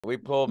We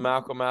pulled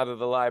Malcolm out of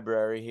the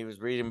library. He was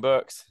reading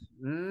books.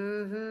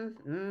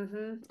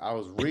 I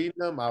was reading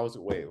them. I was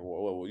wait,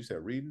 what you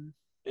said reading?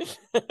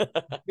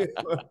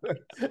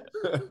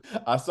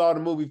 I saw the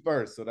movie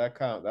first, so that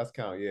count. That's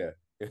count, yeah.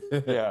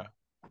 Yeah.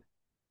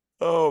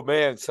 Oh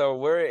man, so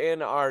we're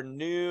in our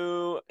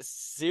new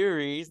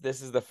series.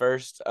 This is the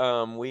first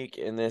week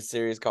in this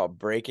series called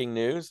Breaking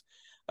News,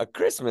 a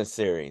Christmas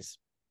series.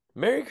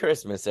 Merry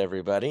Christmas,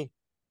 everybody.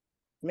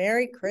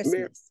 Merry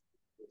Christmas.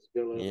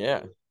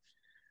 Yeah.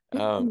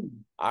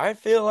 I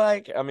feel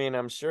like,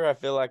 I'm sure I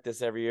feel like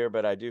this every year,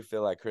 but I do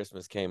feel like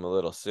Christmas came a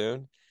little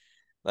soon.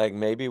 Like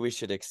maybe we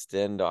should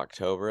extend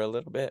October a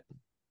little bit.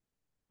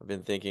 I've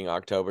been thinking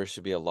October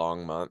should be a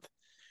long month.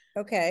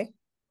 Okay.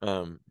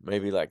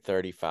 Maybe like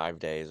 35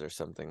 days or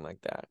something like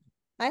that.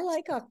 I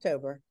like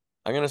October.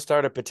 I'm gonna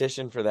start a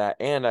petition for that.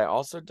 And I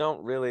also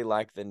don't really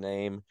like the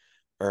name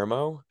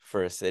Irmo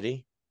for a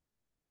city.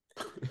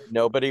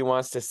 Nobody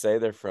wants to say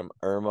they're from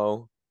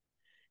Irmo.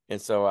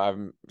 And so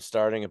I'm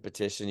starting a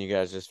petition, you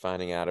guys just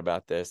finding out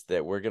about this,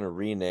 that we're gonna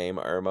rename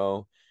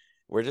Irmo.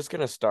 We're just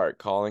gonna start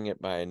calling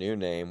it by a new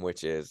name,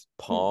 which is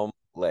Palm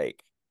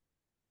Lake.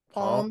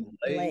 Palm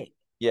Lake.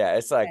 Yeah,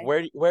 it's like,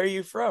 Okay. where are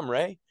you from,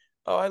 Ray?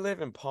 Oh, I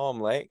live in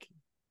Palm Lake.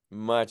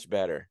 Much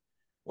better.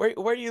 Where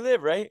do you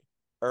live, Ray?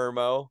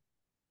 Irmo.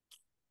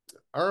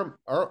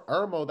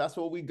 Irmo, that's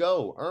where we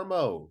go.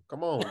 Irmo,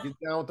 come on, get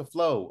down with the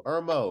flow.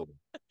 Irmo.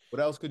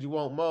 What else could you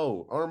want,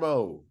 Mo?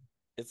 Irmo.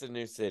 It's a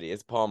new city.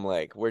 It's Palm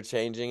Lake. We're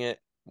changing it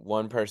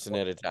one person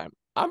at a time.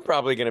 I'm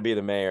probably gonna be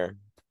the mayor.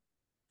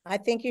 I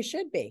think you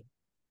should be.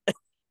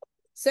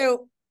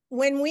 So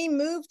when we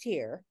moved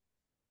here,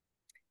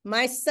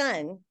 my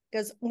son,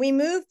 because we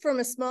moved from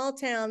a small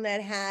town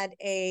that had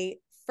a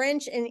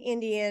French and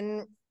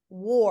Indian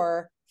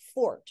war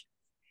fort,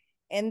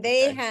 and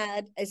they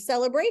had a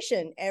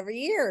celebration every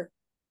year,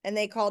 and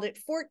they called it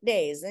Fort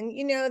Days. And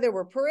there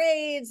were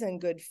parades and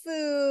good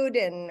food,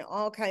 and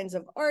all kinds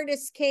of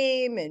artists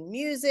came and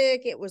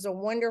music. It was a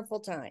wonderful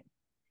time.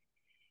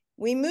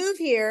 We move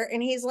here,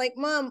 and he's like,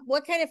 Mom,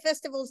 what kind of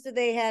festivals do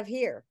they have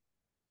here?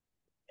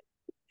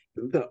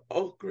 The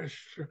okra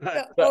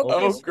strut. The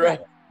okra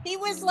strut. He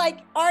was like,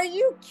 are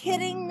you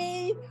kidding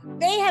me?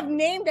 They have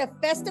named a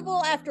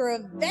festival after a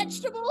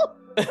vegetable?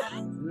 It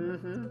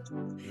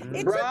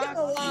took him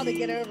a while to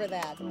get over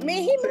that. I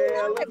mean, he may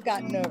not have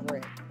gotten over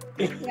it.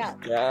 Yeah.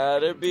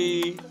 Gotta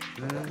be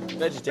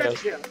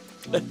vegetarian.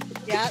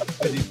 Yeah.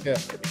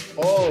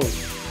 Oh.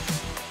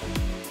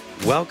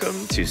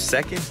 Welcome to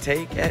Second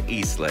Take at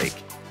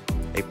Eastlake,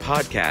 a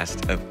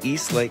podcast of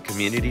Eastlake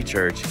Community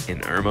Church in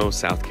Irmo,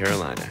 South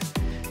Carolina.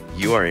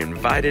 You are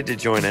invited to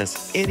join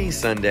us any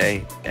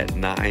Sunday at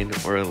 9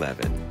 or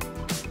 11.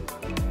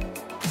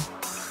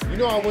 You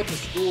know, I went to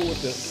school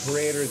with the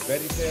creators,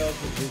 VeggieTales,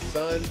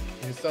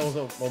 his son was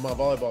on my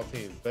volleyball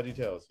team,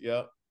 VeggieTales,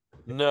 yep.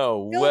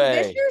 No Bill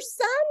way. Fisher's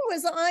son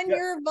was on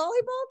your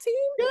volleyball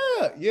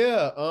team?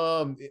 Yeah.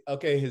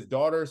 Okay, his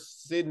daughter,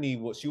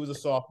 Sydney, she was a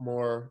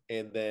sophomore,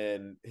 and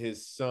then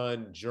his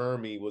son,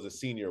 Jeremy, was a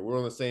senior. We're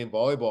on the same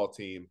volleyball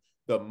team.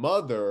 The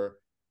mother,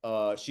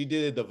 she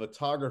did the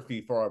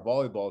photography for our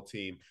volleyball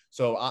team.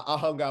 So I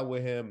hung out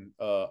with him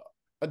a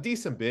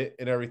decent bit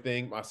and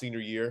everything my senior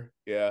year.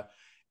 Yeah.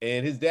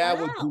 And his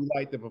dad would do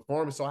like the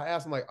performance. So I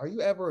asked him, like, are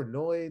you ever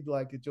annoyed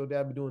like at your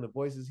dad be doing the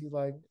voices? He's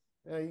like,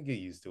 yeah, you get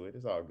used to it.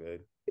 It's all good.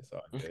 It's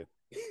all good.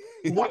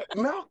 What?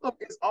 Malcolm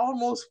is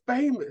almost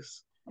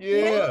famous.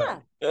 Yeah.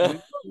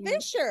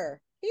 Fisher.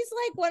 He's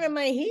like one of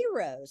my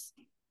heroes.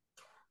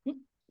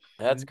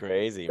 That's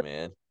crazy,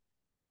 man.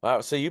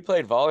 Wow. So you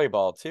played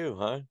volleyball too,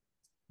 huh?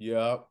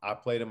 Yeah, I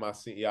played in my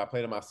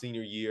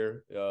senior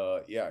year.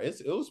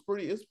 It's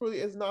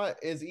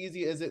not as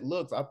easy as it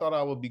looks. I thought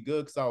I would be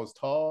good because I was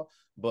tall,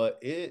 but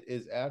it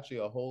is actually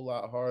a whole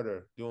lot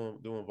harder doing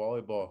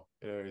volleyball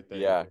and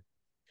everything. Yeah.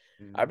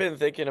 I've been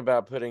thinking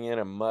about putting in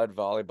a mud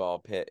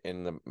volleyball pit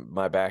in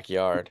my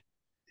backyard.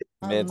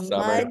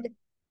 Midsummer. Mud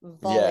Yeah,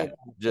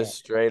 volleyball just pit.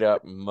 straight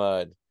up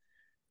mud.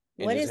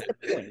 What is the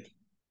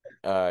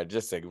point?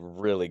 Just a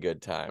really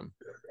good time.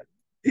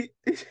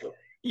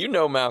 You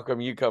know,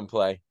 Malcolm, you come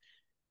play.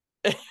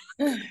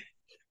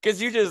 Because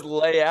you just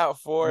lay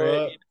out for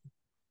it.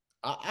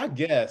 I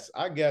guess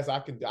I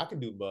can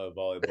do mud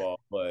volleyball,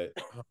 but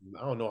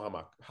I don't know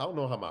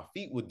how my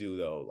feet would do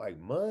though. Like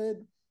mud.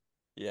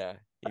 Yeah.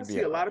 I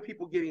see a lot of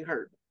people getting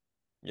hurt.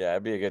 Yeah,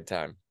 it'd be a good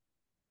time.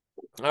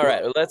 All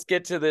right, let's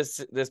get to this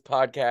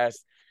podcast.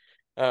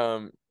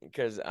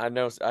 Because I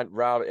know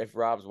Rob, if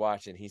Rob's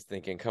watching, he's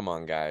thinking, come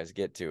on, guys,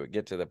 get to it,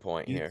 get to the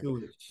point here.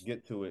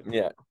 Get to it.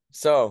 Yeah.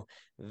 So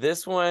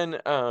this one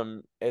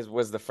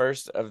was the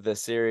first of the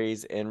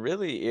series, and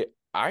really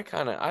I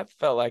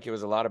felt like it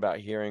was a lot about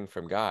hearing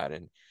from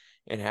God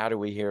and how do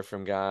we hear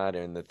from God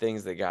and the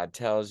things that God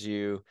tells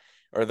you,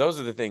 or those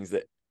are the things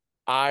that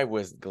I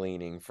was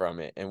gleaning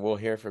from it, and we'll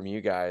hear from you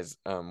guys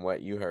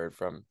what you heard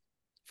from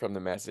the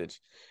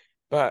message.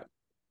 But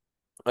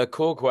a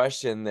cool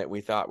question that we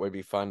thought would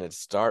be fun to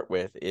start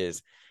with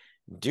is,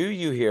 do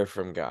you hear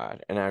from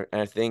God? And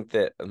I think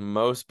that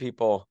most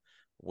people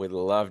would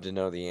love to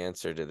know the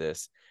answer to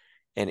this.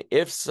 And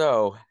if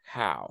so,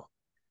 how?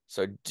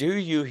 So do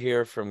you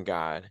hear from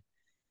God?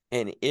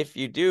 And if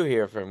you do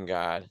hear from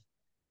God,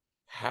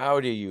 how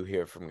do you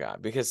hear from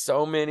God? Because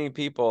so many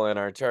people in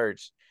our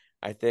church,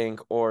 I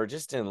think, or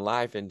just in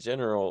life in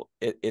general,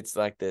 it's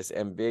like this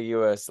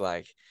ambiguous,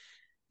 like,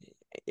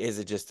 is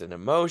it just an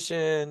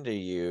emotion? Do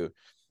you,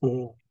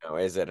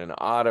 is it an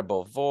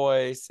audible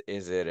voice?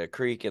 Is it a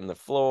creak in the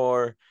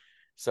floor?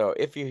 So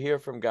if you hear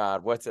from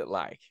God, what's it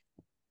like?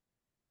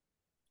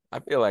 I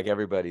feel like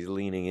everybody's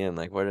leaning in,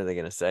 like, what are they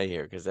going to say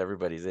here? Because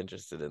everybody's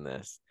interested in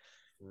this.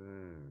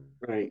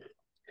 Right.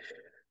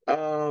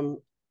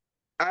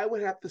 I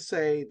would have to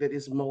say that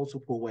it's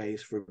multiple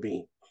ways for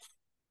me.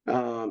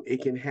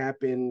 It can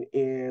happen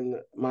in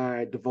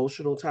my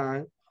devotional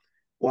time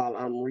while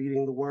I'm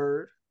reading the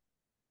word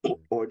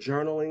or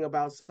journaling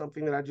about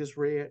something that I just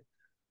read.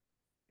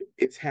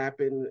 It's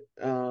happened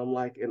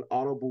like an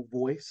audible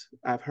voice.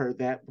 I've heard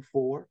that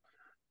before.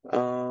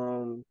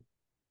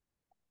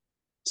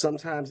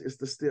 Sometimes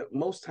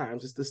most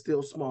times it's the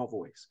still small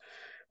voice.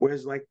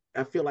 Whereas like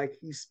I feel like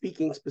he's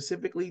speaking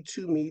specifically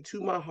to me,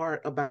 to my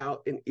heart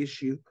about an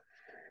issue.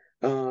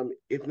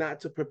 If not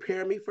to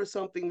prepare me for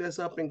something that's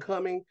up and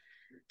coming,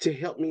 to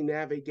help me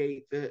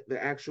navigate the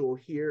actual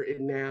here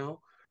and now.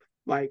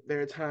 Like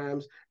there are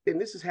times, and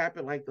this has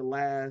happened like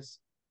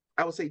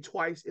I would say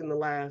twice in the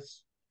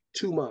last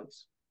 2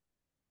 months,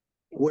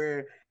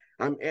 where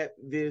I'm at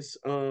this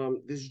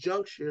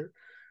juncture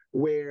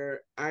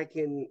where I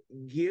can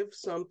give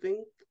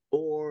something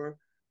or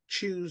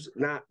choose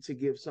not to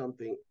give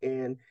something.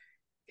 And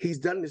he's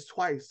done this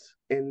twice.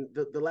 And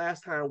the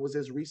last time was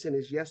as recent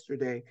as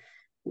yesterday,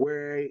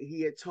 where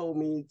he had told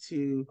me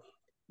to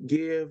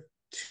give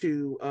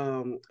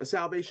to a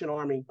Salvation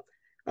Army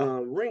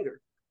ringer,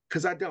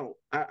 because I don't.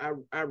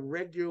 I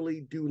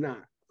regularly do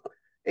not.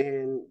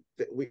 And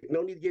we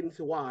no need to get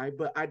into why,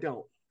 but I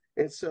don't.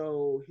 And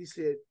so he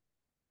said,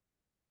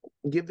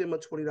 give them a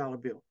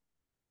 $20 bill.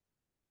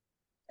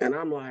 And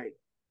I'm like,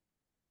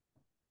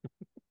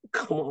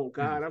 come on,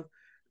 God,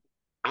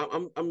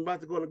 I'm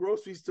about to go in the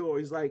grocery store.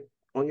 He's like,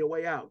 on your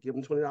way out, give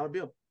them $20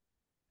 bill.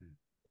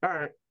 All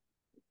right.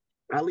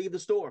 I leave the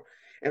store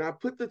and I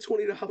put the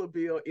 $20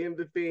 bill in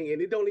the thing, and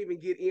it don't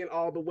even get in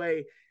all the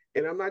way.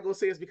 And I'm not gonna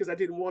say it's because I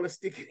didn't want to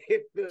stick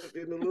it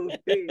in the little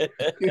thing.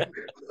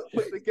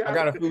 But I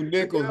got a few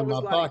nickels in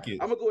my pocket.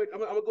 I'm gonna go ahead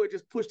and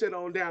just push that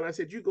on down. I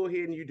said, you go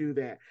ahead and you do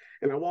that.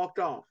 And I walked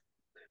off.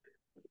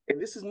 And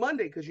this is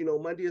Monday, because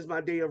Monday is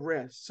my day of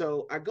rest.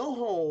 So I go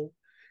home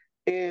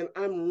and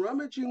I'm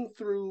rummaging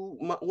through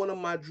one of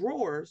my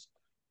drawers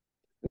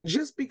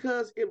just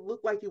because it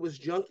looked like it was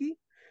junky.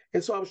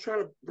 And so I was trying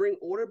to bring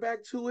order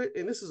back to it.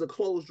 And this is a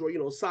closed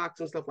drawer, socks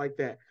and stuff like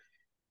that.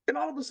 And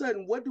all of a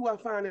sudden, what do I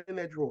find in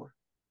that drawer?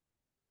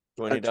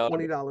 $20. A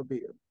 $20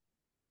 bill.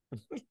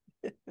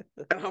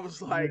 And I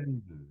was like,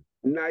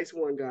 nice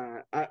one,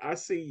 God. I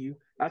see you.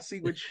 I see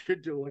what you're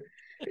doing.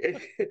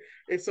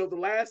 And so the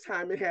last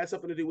time, it had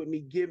something to do with me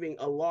giving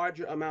a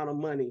larger amount of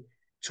money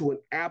to an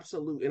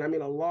absolute, and I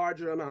mean a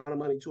larger amount of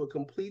money, to a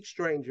complete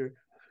stranger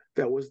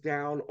that was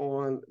down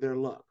on their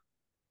luck.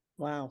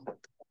 Wow.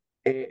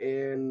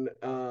 And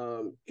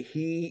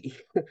he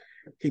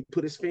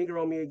put his finger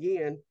on me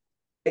again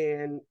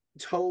and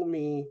told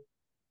me,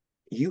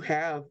 you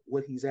have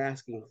what he's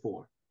asking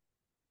for.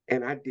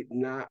 And I did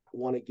not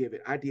want to give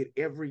it. I did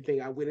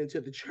everything. I went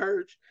into the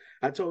church.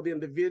 I told the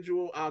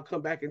individual, I'll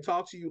come back and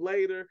talk to you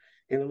later.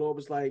 And the Lord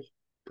was like,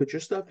 put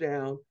your stuff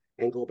down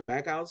and go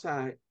back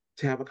outside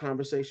to have a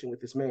conversation with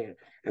this man.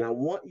 And I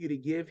want you to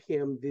give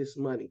him this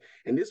money.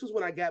 And this was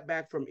when I got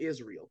back from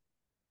Israel.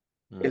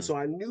 And so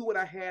I knew what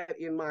I had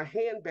in my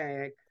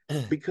handbag,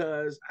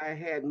 because I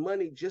had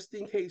money just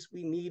in case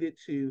we needed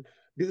to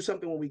do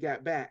something when we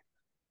got back.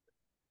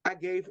 I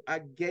gave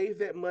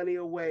that money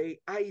away.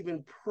 I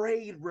even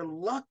prayed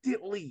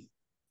reluctantly.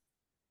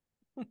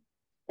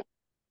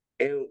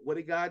 And what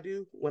did God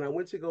do? When I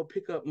went to go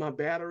pick up my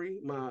battery,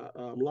 my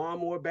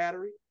lawnmower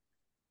battery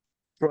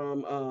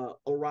from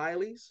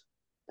O'Reilly's,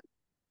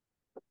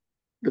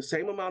 the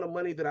same amount of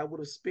money that I would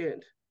have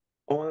spent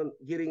on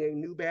getting a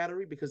new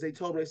battery, because they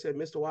told me, they said,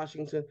 Mr.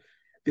 Washington,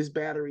 this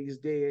battery is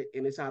dead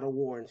and it's out of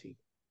warranty.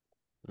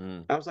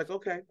 I was like,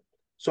 okay.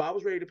 So I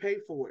was ready to pay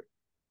for it.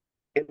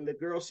 And the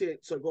girl said,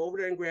 so go over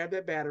there and grab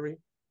that battery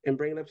and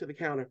bring it up to the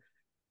counter.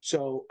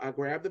 So I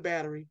grabbed the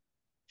battery.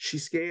 She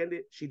scanned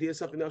it. She did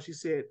something else. She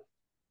said,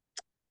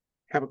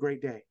 have a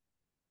great day.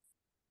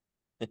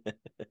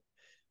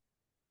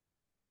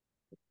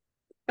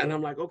 And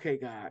I'm like, okay,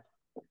 God,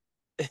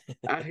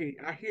 I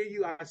hear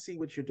you. I see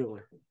what you're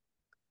doing.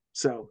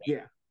 So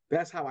yeah,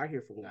 that's how I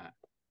hear from God.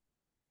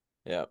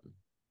 Yep.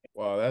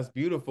 Wow, that's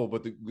beautiful.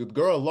 But the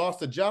girl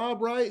lost a job,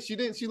 right? She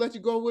let you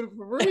go with it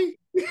for free?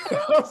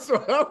 That's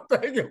what I'm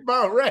thinking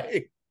about,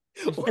 Ray.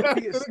 He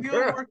is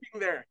still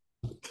working there.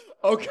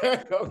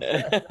 Okay.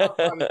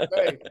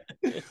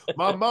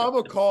 My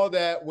mama called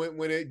that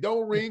when it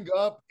don't ring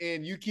up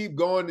and you keep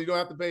going, you don't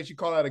have to pay. She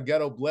called that a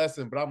ghetto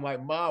blessing. But I'm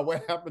like, Ma,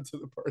 what happened to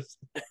the person?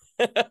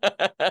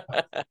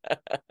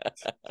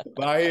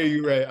 But I hear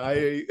you, Ray. I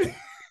hear you.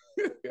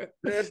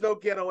 There's no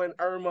ghetto in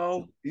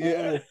Irmo.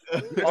 Yeah.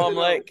 Palm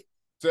Lake.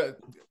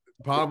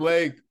 Palm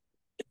Lake.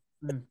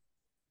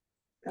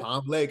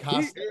 Palm Lake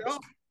Hospital.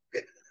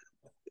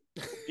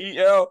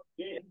 Yo.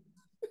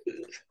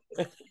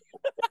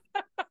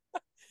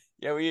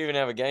 Yeah, we even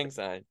have a gang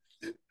sign.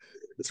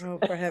 Oh,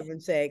 for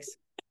heaven's sakes.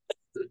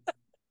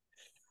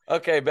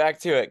 Okay, back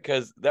to it,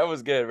 because that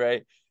was good,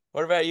 right?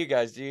 What about you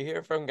guys? Do you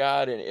hear from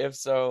God? And if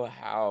so,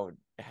 how?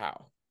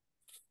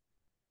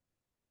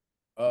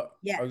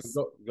 Yes.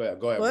 Go ahead.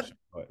 Go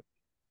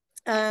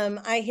ahead.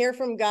 I hear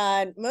from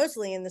God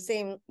mostly in the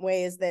same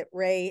ways that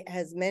Ray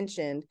has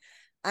mentioned.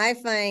 I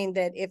find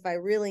that if I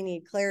really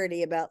need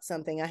clarity about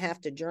something, I have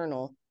to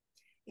journal.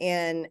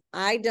 And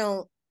I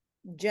don't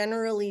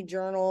generally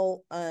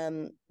journal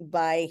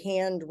by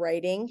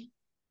handwriting.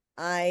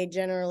 I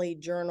generally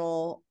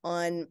journal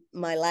on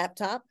my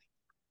laptop.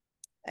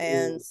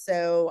 And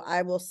so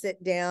I will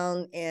sit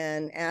down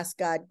and ask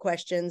God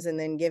questions and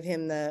then give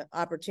him the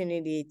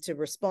opportunity to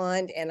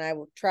respond. And I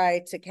will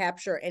try to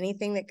capture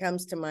anything that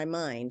comes to my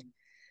mind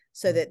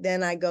so that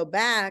then I go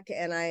back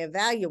and I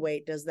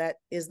evaluate, is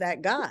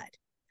that God?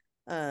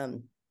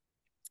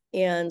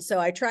 And so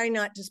I try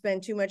not to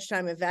spend too much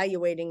time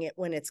evaluating it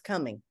when it's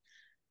coming.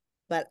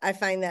 But I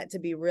find that to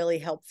be really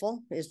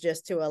helpful, is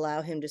just to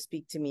allow him to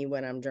speak to me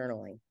when I'm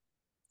journaling.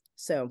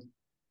 So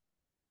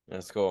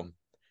That's cool.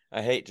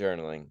 I hate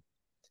journaling.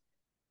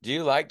 Do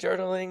you like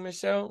journaling,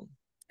 Michelle?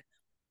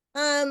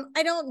 I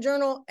don't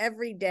journal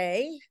every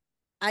day.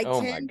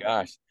 Oh my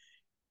gosh.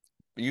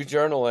 You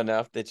journal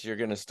enough that you're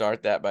going to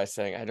start that by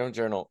saying, I don't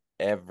journal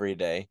every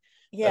day.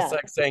 Yeah. That's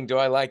like saying, do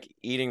I like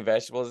eating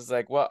vegetables? It's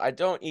like, well, I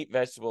don't eat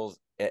vegetables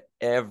at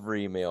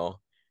every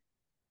meal,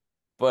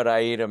 but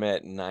I eat them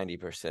at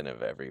 90%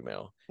 of every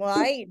meal. Well,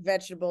 I eat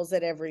vegetables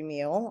at every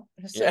meal.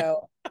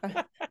 So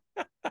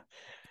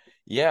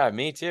yeah,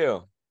 me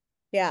too.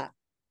 Yeah.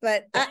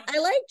 But I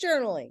like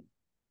journaling.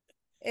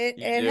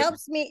 It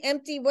helps me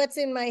empty what's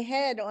in my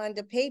head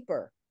onto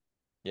paper.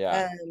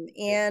 Yeah.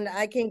 And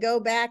I can go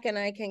back and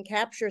I can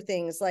capture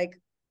things like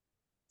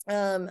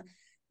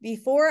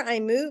before I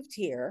moved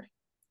here,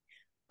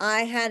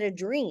 I had a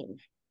dream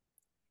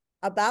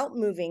about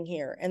moving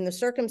here and the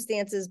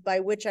circumstances by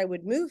which I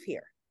would move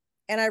here.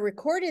 And I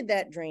recorded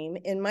that dream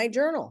in my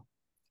journal.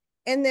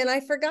 And then I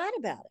forgot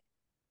about it.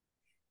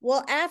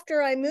 Well,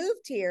 after I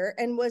moved here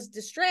and was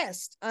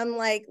distressed, I'm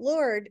like,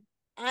 Lord,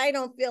 I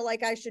don't feel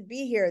like I should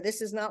be here.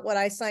 This is not what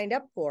I signed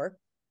up for.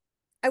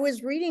 I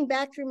was reading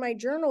back through my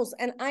journals,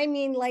 and I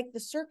mean, like, the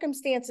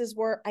circumstances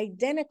were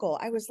identical.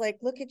 I was like,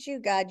 look at you,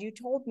 God, you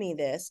told me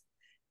this.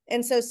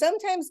 And so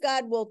sometimes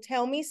God will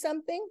tell me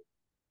something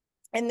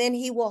and then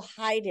he will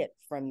hide it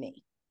from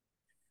me.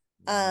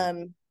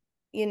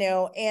 You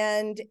know,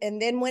 and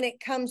then when it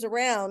comes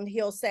around,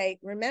 he'll say,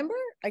 remember,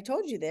 I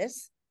told you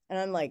this. And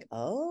I'm like,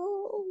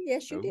 oh,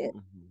 yes, you did.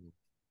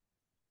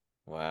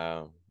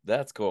 Wow,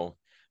 that's cool.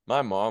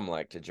 My mom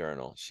liked to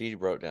journal. She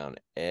wrote down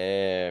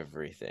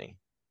everything.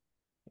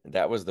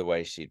 That was the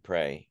way she'd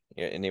pray.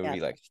 And it would be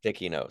like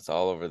sticky notes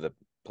all over the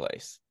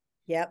place.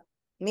 Yep.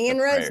 Me and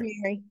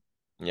Rosemary.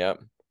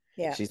 Yep.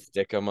 Yeah. She'd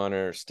stick them on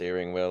her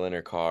steering wheel in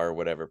her car,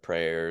 whatever,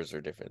 prayers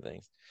or different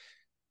things.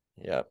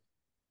 Yep.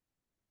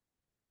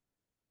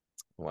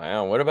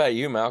 Wow. What about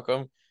you,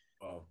 Malcolm?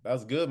 Oh,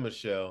 that's good,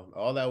 Michelle.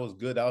 All that was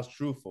good. That was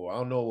truthful. I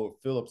don't know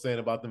what Philip's saying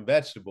about them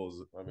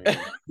vegetables. I mean,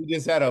 we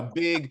just had a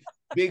big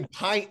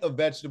pint of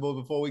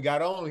vegetables before we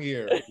got on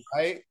here,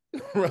 right?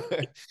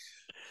 Right.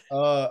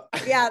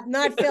 Yeah,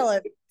 not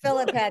Philip.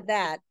 Philip had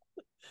that.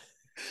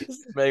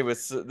 Made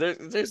with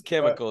there's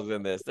chemicals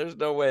in this. There's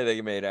no way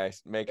they make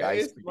ice.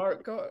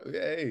 Smart car.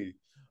 Hey.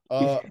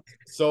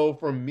 So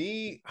for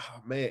me,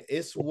 oh, man,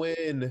 it's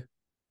when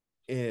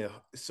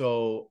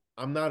so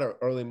I'm not an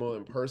early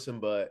morning person,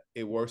 but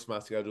it works my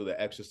schedule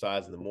to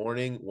exercise in the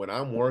morning. When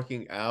I'm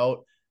working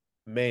out,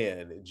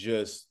 man,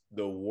 just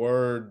the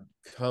word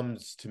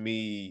comes to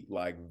me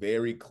like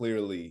very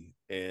clearly,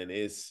 and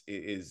it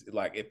is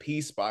like a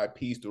piece by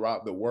piece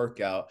throughout the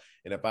workout.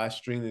 And if I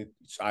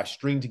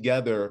string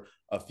together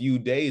a few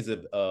days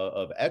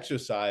of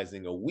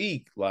exercising a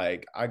week,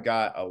 like I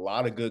got a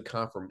lot of good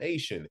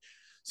confirmation.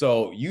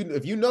 So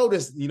if you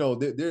notice, you know,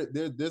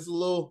 there's a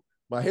little,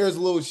 my hair's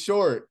a little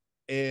short.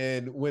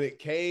 And when it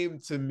came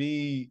to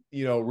me,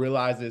 you know,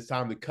 realizing it's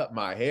time to cut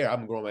my hair, I've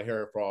been growing my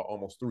hair for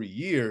almost 3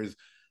 years.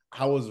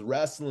 I was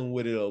wrestling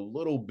with it a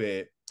little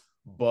bit,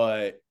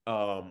 but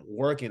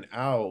working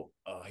out,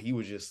 he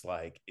was just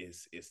like,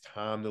 it's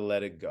time to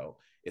let it go.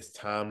 It's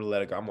time to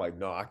let it go. I'm like,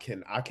 no, I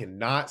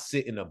cannot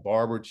sit in a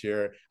barber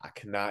chair. I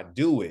cannot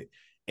do it.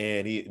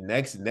 And he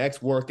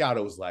next workout,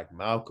 it was like,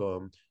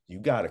 Malcolm, you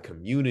got a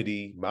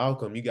community.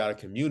 Malcolm, you got a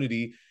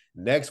community.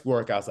 Next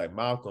workout's like,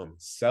 Malcolm,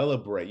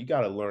 celebrate. You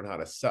got to learn how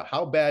to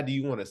how bad do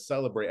you want to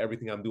celebrate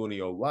everything I'm doing in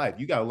your life?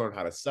 You got to learn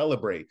how to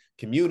celebrate.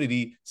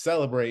 Community,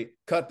 celebrate,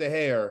 cut the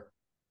hair,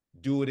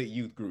 do it at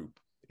youth group.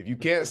 If you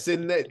can't sit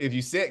in that,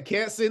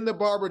 can't sit in the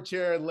barber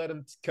chair and let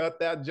them cut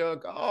that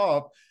junk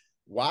off,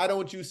 why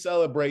don't you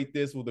celebrate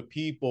this with the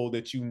people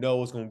that you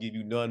know is going to give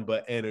you none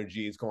but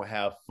energy? It's going to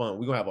have fun.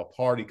 We're going to have a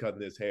party cutting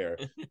this hair.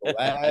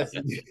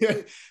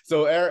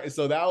 So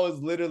that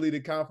was literally the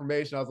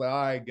confirmation. I was like,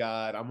 all right,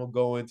 God, I'm going to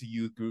go into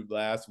youth group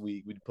last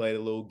week. We played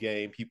a little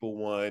game. People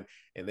won,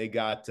 and they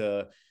got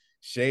to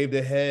shave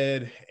the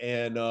head.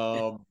 And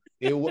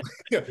it was,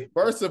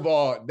 first of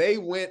all, they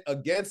went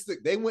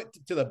they went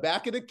to the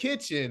back of the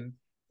kitchen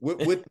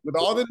with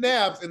all the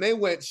naps, and they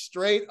went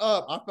straight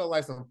up. I felt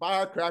like some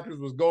firecrackers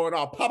was going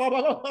off. Pop, pop,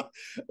 pop, pop.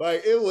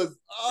 Like it was,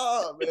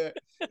 oh man.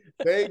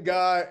 Thank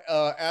God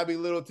Abby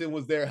Littleton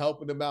was there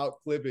helping them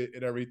out, clip it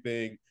and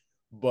everything.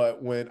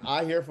 But when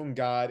I hear from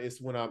God,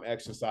 it's when I'm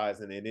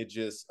exercising, and it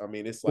just, I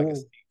mean, it's like a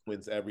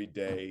sequence every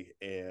day.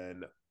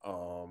 And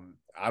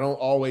I don't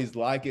always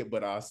like it,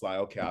 but I was like,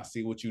 okay, I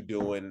see what you're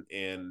doing,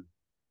 and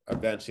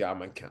eventually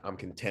I'm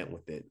content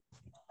with it.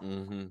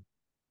 Mm-hmm.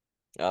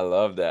 I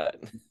love that.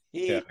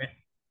 Yeah.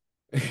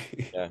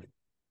 Yeah.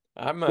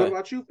 What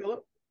about you,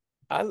 Philip?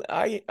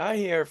 I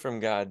hear from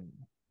God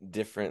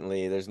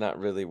differently. There's not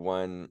really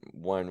one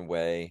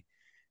way.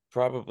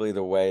 Probably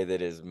the way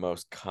that is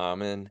most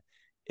common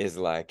is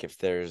like if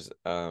there's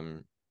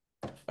a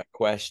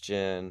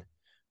question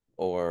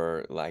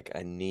or like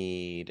a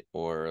need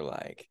or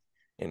like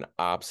an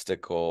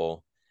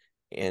obstacle,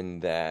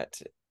 in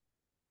that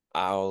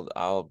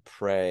I'll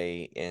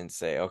pray and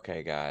say,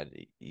 okay, God,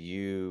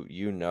 you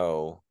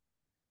know.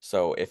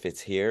 So if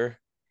it's here,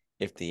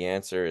 if the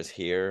answer is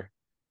here,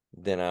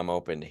 then I'm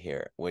open to hear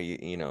it. Well,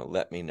 you know,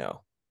 let me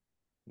know.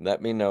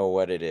 Let me know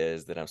what it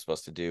is that I'm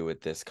supposed to do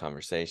with this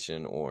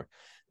conversation, or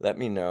let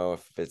me know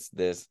if it's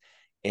this.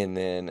 And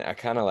then I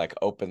kind of like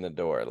open the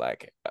door.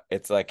 Like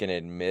it's like an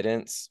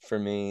admittance for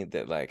me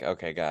that like,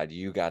 okay, God,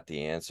 you got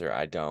the answer.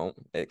 I don't.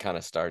 It kind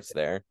of starts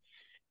there.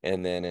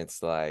 And then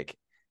it's like,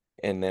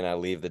 and then I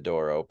leave the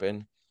door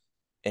open.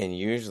 And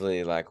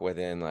usually like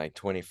within like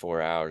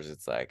 24 hours,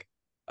 it's like,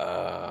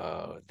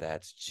 oh,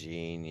 that's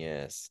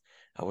genius.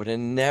 I would have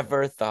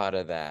never thought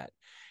of that.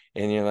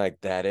 And you're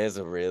like, that is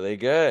really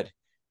good,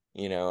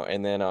 you know.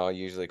 And then I'll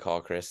usually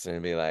call Kristen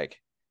and be like,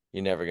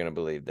 you're never going to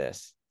believe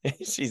this.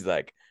 She's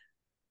like,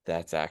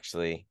 that's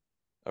actually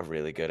a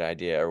really good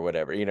idea or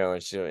whatever, you know.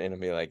 And I'll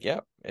be like,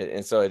 yep.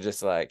 And so it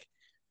just like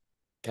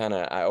kind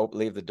of,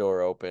 leave the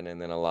door open.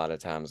 And then a lot of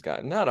times,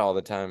 not all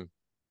the time.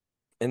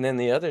 And then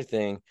the other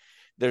thing,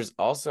 there's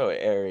also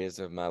areas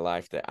of my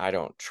life that I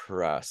don't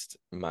trust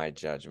my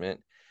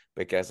judgment,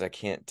 because I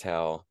can't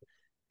tell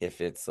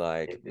if it's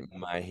like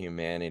my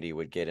humanity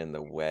would get in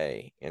the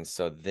way. And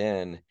so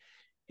then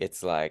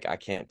it's like, I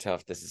can't tell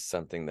if this is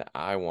something that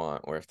I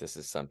want or if this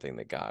is something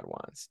that God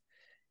wants.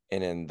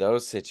 And in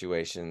those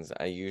situations,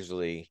 I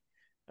usually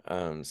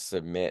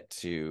submit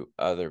to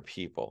other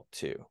people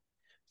too.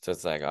 So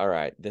it's like, all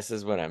right, this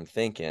is what I'm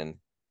thinking.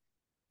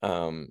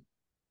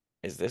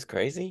 Is this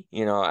crazy?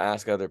 You know, I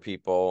ask other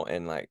people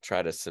and like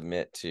try to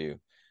submit to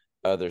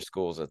other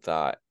schools of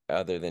thought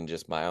other than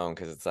just my own,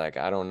 because it's like,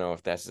 I don't know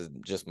if that's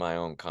just my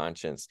own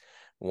conscience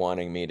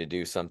wanting me to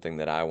do something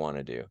that I want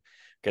to do.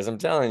 Because I'm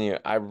telling you,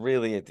 I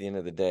really, at the end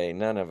of the day,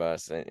 none of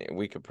us, and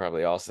we could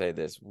probably all say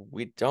this,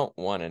 we don't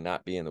want to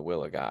not be in the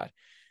will of God.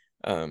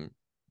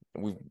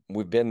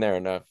 We've been there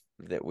enough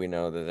that we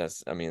know that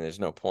that's, I mean, there's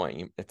no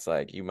point. It's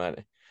like you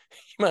might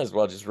as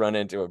well just run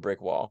into a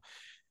brick wall.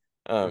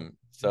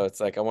 So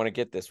it's like, I want to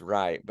get this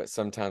right, but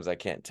sometimes I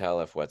can't tell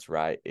if what's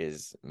right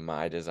is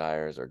my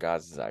desires or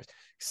God's desires.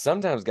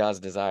 Sometimes God's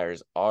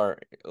desires are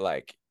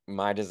like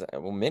my desire.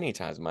 Well, many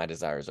times my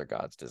desires are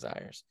God's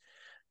desires.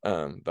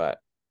 But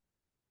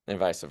and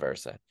vice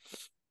versa.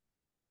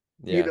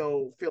 Yeah. You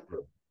know,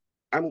 Philip,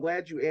 I'm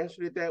glad you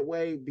answered it that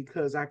way,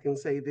 because I can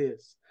say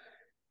this.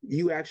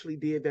 You actually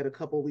did that a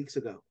couple of weeks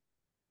ago.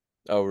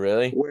 Oh,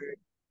 really? Where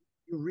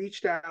you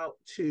reached out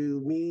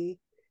to me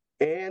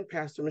and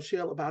Pastor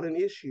Michelle about an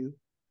issue,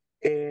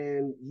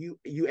 and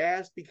you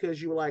asked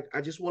because you were like,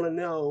 I just want to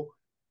know,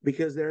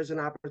 because there's an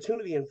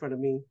opportunity in front of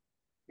me,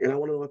 and I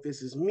want to know if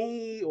this is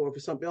me or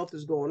if something else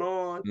is going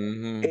on.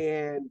 Mm-hmm.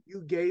 And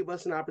you gave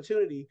us an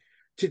opportunity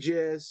to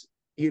just,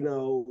 you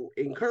know,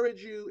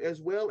 encourage you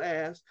as well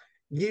as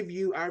give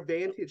you our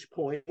vantage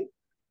point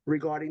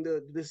regarding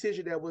the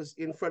decision that was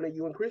in front of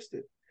you and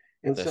Kristen.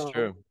 And That's so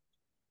true.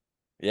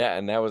 Yeah,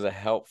 and that was a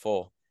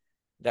helpful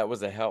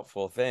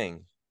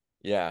thing.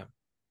 Yeah.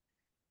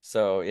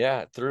 So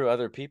yeah, through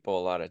other people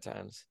a lot of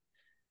times.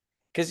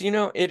 Because you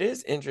know, it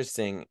is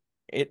interesting.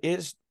 It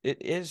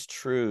is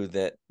true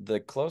that the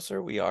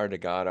closer we are to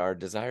God, our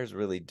desires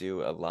really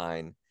do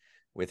align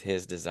with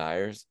his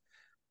desires.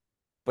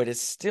 But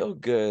it's still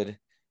good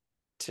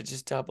to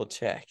just double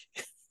check.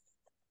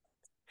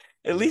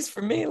 At least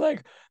for me,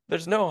 like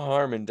there's no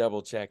harm in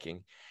double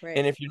checking. Right.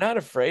 And if you're not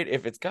afraid,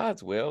 if it's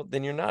God's will,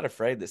 then you're not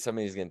afraid that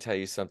somebody's going to tell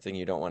you something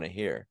you don't want to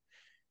hear.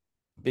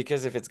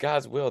 Because if it's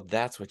God's will,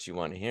 that's what you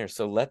want to hear.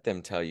 So let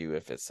them tell you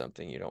if it's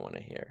something you don't want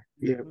to hear.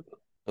 yeah.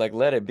 Like,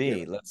 let it be.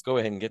 Yeah. Let's go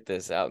ahead and get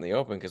this out in the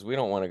open, because we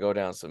don't want to go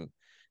down some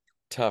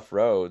tough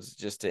roads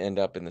just to end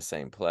up in the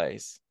same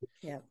place.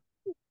 Yeah.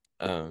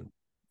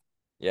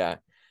 Yeah.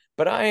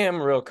 But I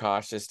am real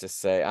cautious to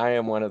say, I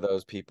am one of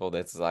those people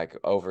that's like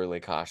overly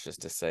cautious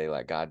to say,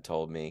 like, God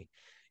told me.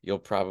 You'll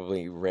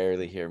probably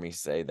rarely hear me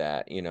say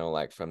that,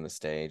 like from the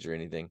stage or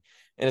anything.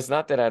 And it's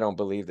not that I don't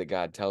believe that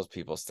God tells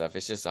people stuff.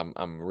 It's just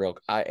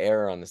I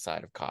err on the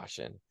side of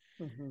caution.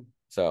 Mhm.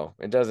 So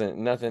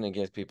nothing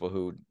against people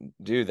who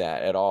do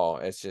that at all.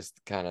 It's just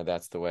kind of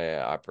that's the way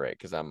I operate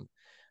because I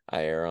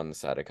err on the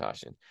side of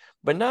caution,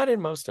 but not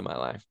in most of my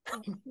life.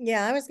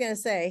 Yeah, I was going to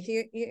say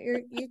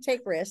you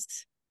take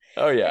risks.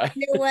 Oh yeah.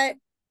 You know what?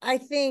 I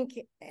think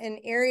an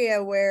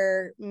area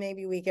where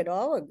maybe we could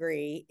all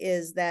agree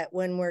is that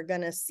when we're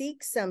going to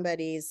seek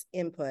somebody's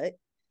input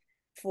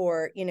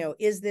for,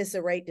 is this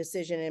a right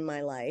decision in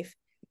my life?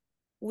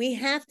 We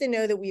have to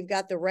know that we've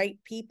got the right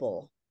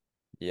people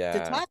to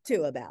Yeah. talk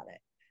to about it.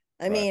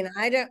 I Right. mean,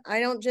 I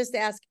don't just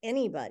ask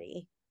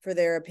anybody for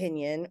their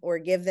opinion or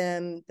give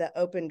them the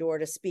open door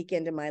to speak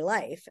into my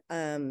life.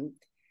 There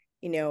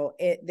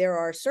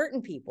are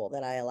certain people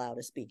that I allow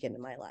to speak into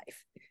my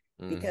life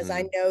because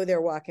I know they're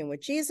walking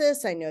with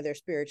Jesus. I know they're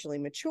spiritually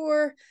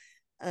mature.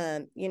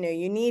 You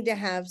need to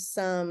have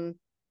some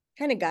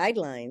kind of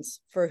guidelines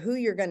for who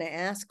you're going to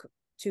ask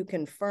to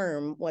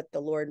confirm what the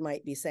Lord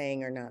might be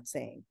saying or not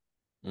saying.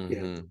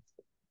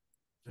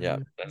 Yeah,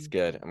 that's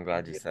good. I'm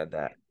glad you said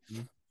that.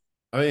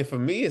 I mean, for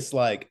me, it's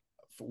like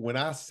when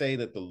I say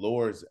that the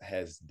Lord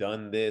has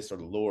done this or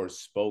the Lord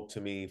spoke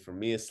to me, for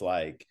me, it's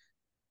like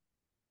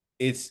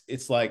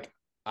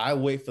I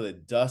wait for the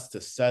dust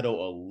to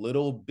settle a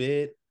little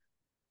bit.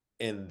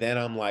 And then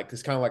I'm like,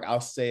 it's kind of like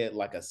I'll say it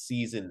like a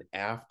season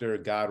after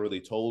God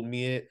really told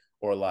me it,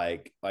 or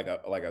like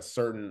a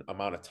certain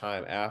amount of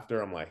time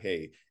after. I'm like,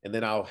 hey, and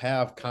then I'll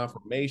have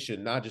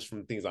confirmation, not just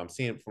from things I'm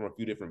seeing from a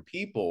few different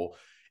people.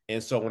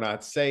 And so when I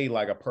say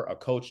like a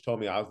coach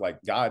told me, I was like,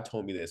 God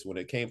told me this when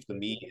it came to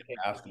me in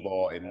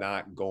basketball and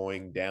not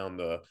going down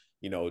the,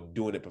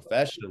 doing it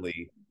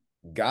professionally.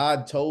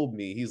 God told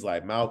me, he's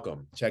like,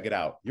 Malcolm, check it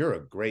out. You're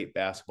a great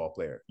basketball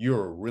player.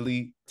 You're a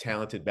really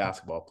talented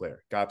basketball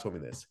player. God told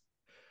me this.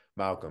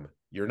 Malcolm,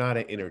 you're not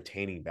an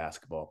entertaining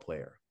basketball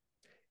player.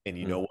 And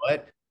you know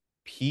what?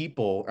 I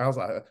was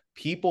like,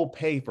 people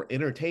pay for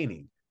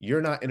entertaining.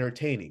 You're not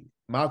entertaining.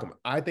 Malcolm,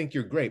 I think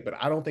you're great, but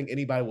I don't think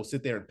anybody will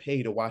sit there and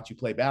pay to watch you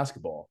play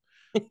basketball.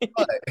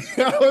 But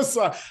I was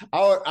like,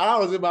 I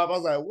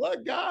was like,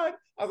 what, God?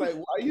 I was like,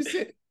 why are you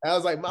sitting? I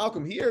was like,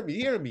 Malcolm, hear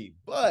me.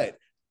 But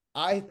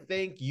I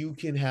think you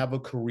can have a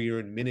career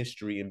in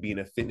ministry and being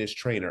a fitness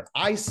trainer.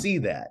 I see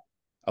that.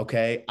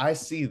 Okay, I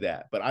see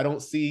that, but I don't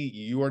see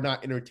you are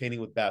not entertaining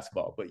with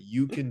basketball, but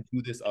you can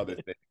do this other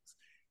things.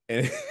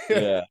 And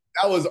Yeah.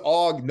 that was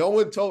all no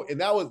one told,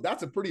 and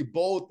that's a pretty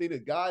bold thing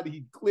that God,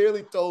 he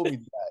clearly told me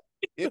that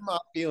in my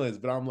feelings,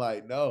 but I'm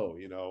like, no,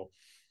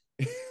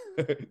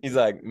 He's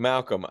like,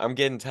 Malcolm, I'm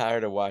getting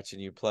tired of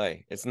watching you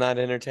play. It's not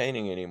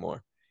entertaining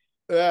anymore.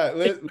 Yeah,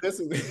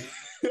 listen.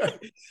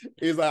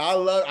 He's like,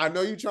 I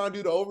know you're trying to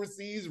do the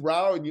overseas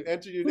route and you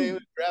enter your name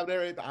and grab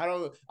everything.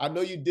 I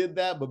know you did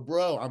that, but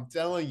bro, I'm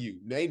telling you,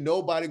 ain't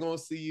nobody gonna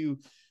see you.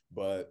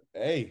 But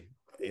hey,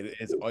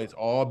 it's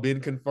all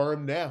been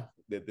confirmed now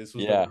that this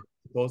was the way it was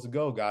supposed to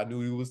go. God knew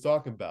what he was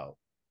talking about.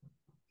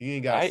 He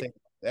ain't gotta say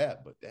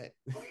that, but that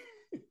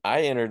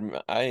I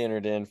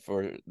entered in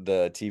for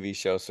the TV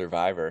show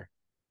Survivor.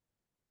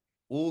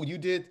 Oh, you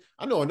did.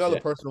 I know another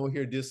person over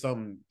here did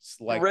something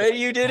like Ray, that.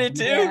 you did it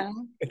too.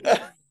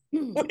 Yeah.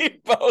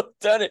 We both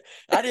done it.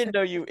 I didn't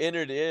know you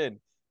entered in.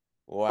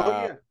 Wow. Oh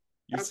yeah,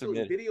 You absolutely.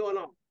 submitted. Video and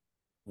all.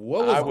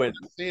 What was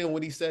he saying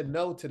when he said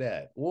no to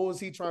that? What was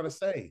he trying to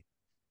say?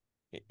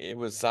 It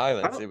was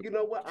silence. You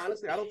know what?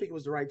 Honestly, I don't think it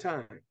was the right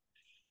time.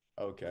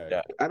 Okay.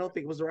 Yeah. I don't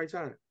think it was the right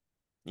time.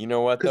 You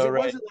know what Because though, it Ray?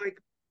 wasn't like.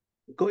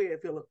 Go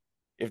ahead, Philip.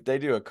 If they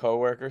do a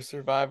coworker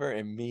Survivor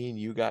and me and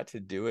you got to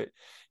do it,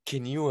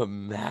 can you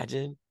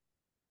imagine?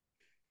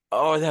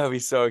 Oh, that would be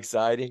so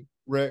exciting.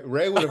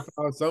 Ray would have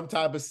found some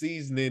type of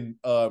seasoning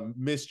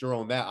mixture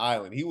on that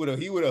island. He would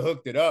have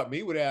hooked it up.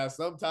 He would have had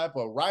some type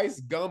of rice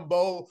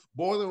gumbo,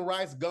 boiling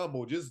rice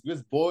gumbo, just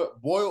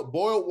boiled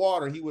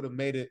water. He would have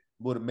made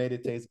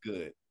it taste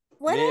good.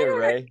 Me and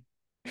Ray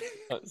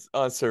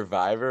on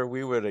Survivor,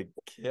 we would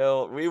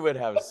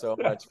have so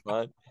much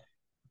fun.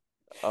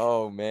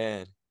 Oh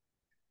man.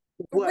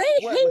 Ray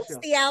hates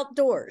the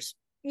outdoors.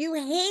 You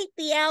hate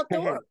the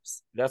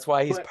outdoors. That's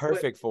why he's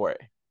perfect for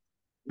it.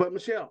 But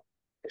Michelle,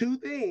 two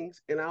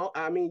things, and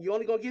I mean, you're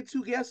only gonna get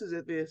two guesses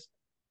at this.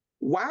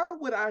 Why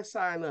would I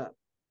sign up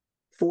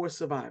for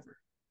Survivor?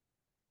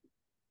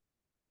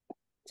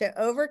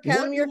 To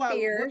overcome your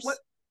fears.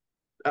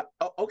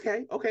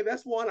 Okay,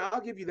 that's one.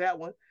 I'll give you that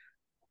one.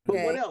 But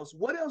what else?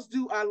 What else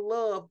do I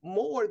love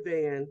more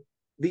than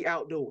the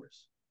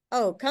outdoors?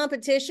 Oh,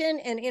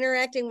 competition and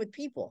interacting with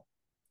people.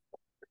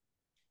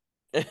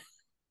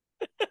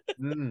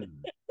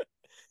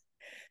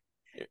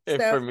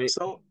 For me,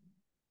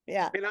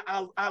 yeah. And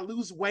I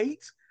lose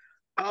weight.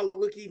 I'll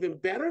look even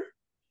better.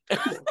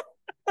 Come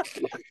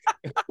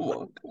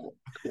on.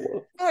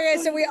 Okay,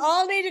 so we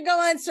all need to go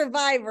on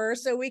Survivor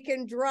so we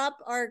can drop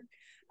our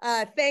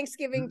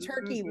Thanksgiving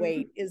turkey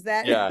weight. Is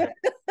that? Yeah.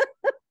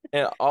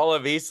 And all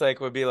of Eastlake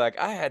would be like,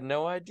 I had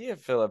no idea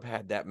Philip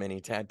had that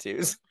many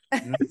tattoos.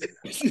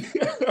 This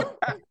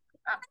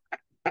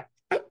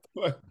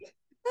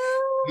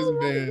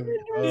man,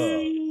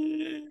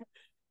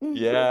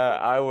 Yeah,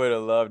 I would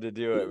have loved to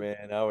do it,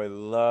 man. I would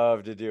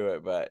love to do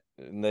it, but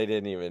they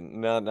didn't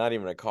even, not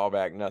even a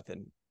callback,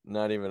 nothing.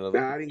 Not even a, Nah,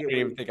 I I didn't don't get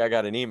even one. think I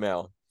got an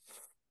email.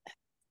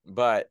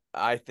 But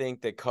I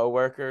think the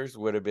coworkers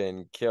would have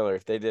been killer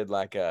if they did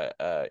like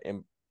a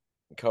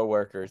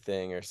coworker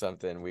thing or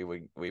something. We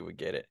would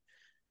get it.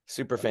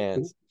 Super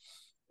fans.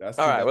 that's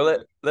All too right, bad.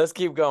 well let's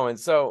keep going.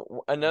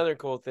 So another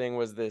cool thing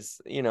was this,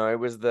 it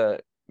was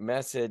the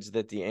message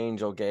that the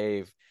angel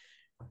gave,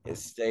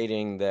 is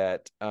stating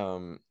that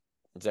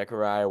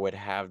Zechariah would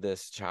have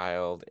this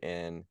child,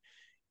 and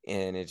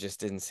it just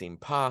didn't seem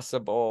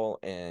possible,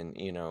 and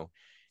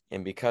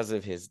because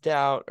of his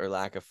doubt or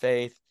lack of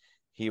faith,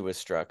 he was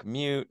struck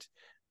mute.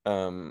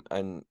 And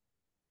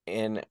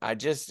I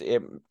just,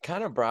 it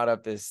kind of brought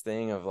up this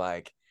thing of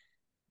like,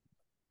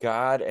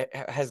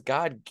 has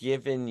God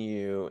given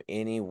you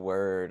any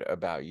word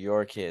about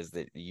your kids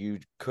that you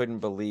couldn't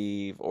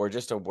believe, or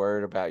just a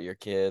word about your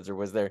kids? Or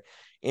was there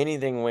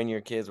anything when your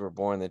kids were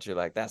born that you're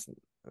like, that's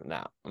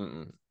no,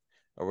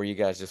 or were you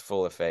guys just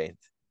full of faith?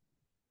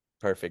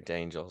 Perfect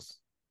angels.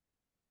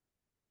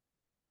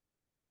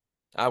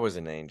 I was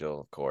an angel,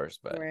 of course,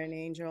 but We're an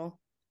angel.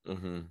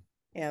 mm-hmm.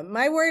 Yeah,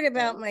 my word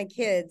about my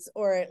kids,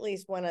 or at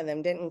least one of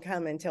them, didn't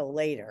come until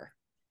later.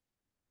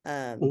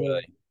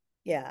 Really?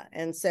 Yeah,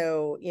 and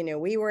so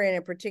we were in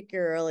a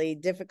particularly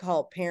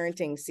difficult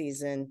parenting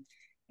season,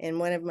 and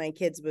one of my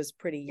kids was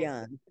pretty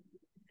young.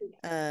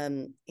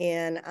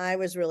 And I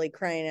was really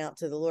crying out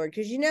to the Lord,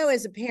 because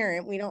as a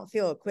parent, we don't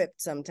feel equipped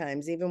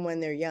sometimes, even when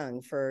they're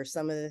young, for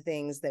some of the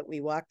things that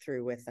we walk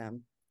through with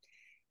them.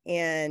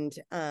 And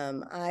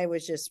I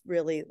was just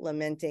really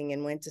lamenting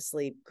and went to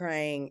sleep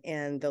crying,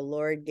 and the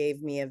Lord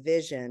gave me a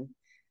vision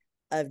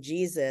of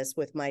Jesus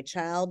with my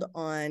child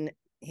on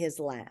his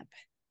lap,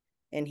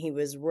 and he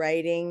was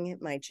writing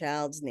my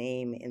child's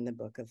name in the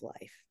book of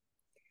life.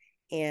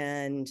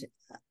 And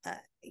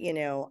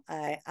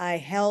I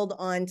held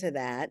on to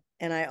that,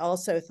 and I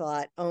also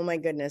thought, oh my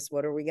goodness,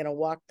 what are we going to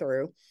walk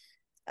through?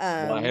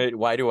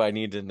 Why do I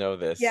need to know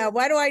this? Yeah,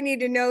 why do I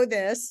need to know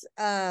this?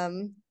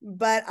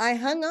 But I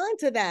hung on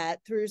to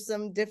that through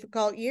some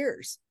difficult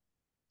years.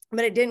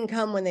 But it didn't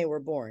come when they were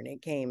born.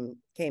 It came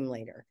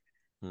later.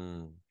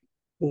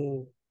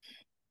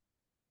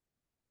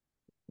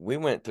 We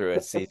went through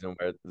a season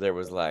where there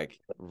was like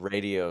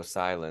radio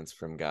silence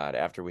from God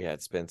after we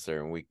had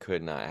Spencer, and we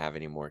could not have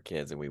any more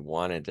kids, and we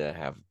wanted to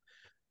have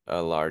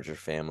a larger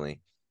family,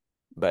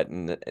 but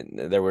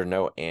there were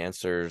no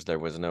answers. There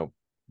was no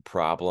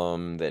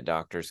problem that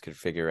doctors could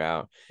figure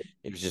out.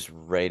 It was just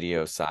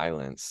radio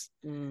silence.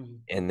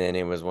 And then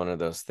it was one of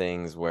those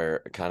things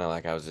where, kind of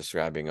like I was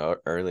describing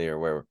earlier,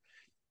 where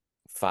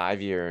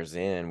 5 years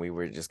in, we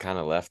were just kind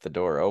of left the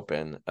door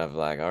open of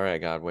like, all right,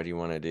 God, what do you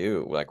want to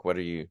do? Like, what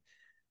are you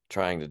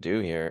trying to do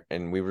here?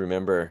 And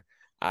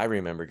I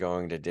remember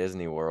going to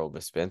Disney World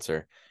with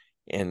Spencer,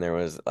 and there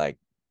was like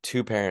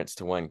two parents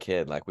to one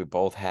kid. Like, we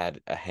both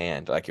had a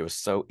hand. Like, it was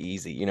so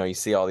easy. You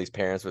see all these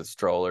parents with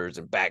strollers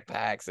and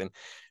backpacks, and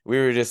we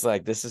were just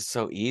like, this is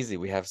so easy.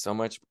 We have so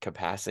much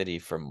capacity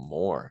for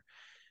more,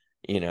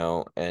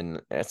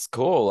 and it's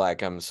cool.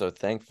 Like, I'm so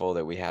thankful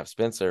that we have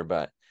Spencer,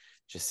 but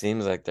just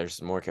seems like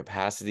there's more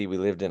capacity. We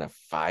lived in a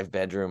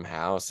 5-bedroom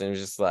house, and it was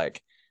just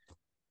like,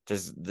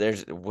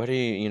 there's what do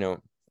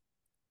you.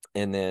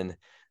 And then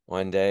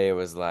one day it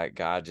was like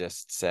God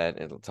just said,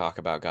 it'll talk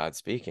about God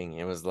speaking.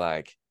 It was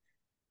like,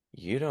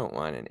 you don't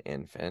want an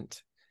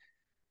infant.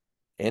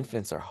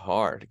 Infants are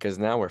hard, because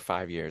now we're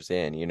 5 years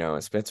in,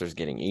 and Spencer's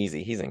getting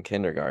easy. He's in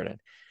kindergarten.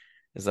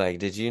 It's like,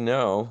 did you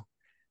know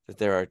that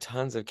there are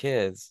tons of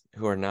kids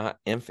who are not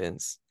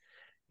infants,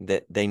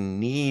 that they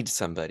need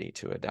somebody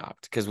to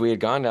adopt? Because we had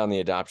gone down the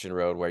adoption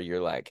road where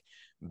you're like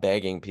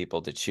begging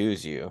people to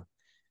choose you,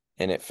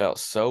 and it felt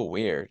so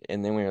weird.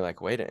 And then we were like,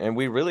 wait, and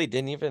we really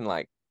didn't even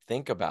like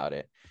think about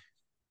it.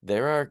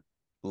 There are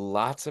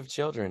lots of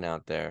children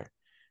out there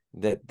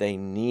that they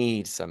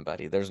need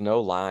somebody. There's no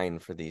line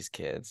for these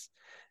kids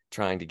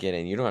trying to get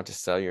in. You don't have to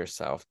sell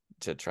yourself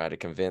to try to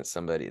convince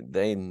somebody.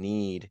 They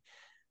need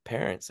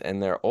parents,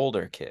 and they're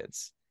older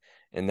kids.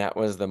 And that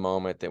was the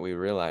moment that we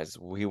realized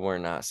we were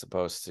not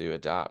supposed to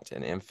adopt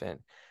an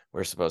infant.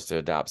 We're supposed to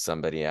adopt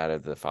somebody out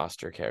of the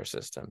foster care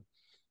system.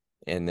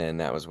 And then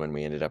that was when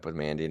we ended up with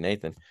Mandy and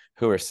Nathan,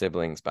 who are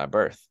siblings by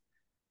birth.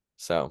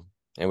 So,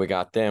 and we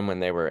got them when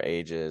they were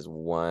ages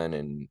 1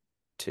 and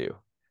 2,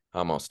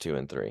 almost 2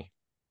 and 3.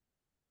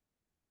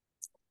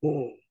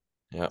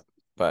 Yep.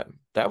 But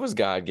that was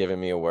God giving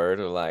me a word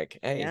of like,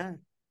 hey, Yeah.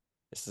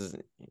 this is,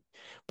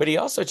 but he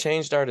also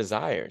changed our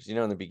desires.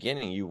 In the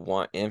beginning, you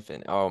want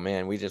infant. Oh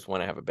man, we just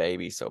want to have a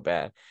baby so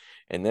bad.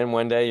 And then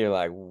one day you're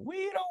like,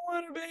 we don't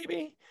want a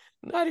baby.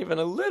 Not even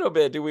a little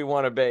bit do we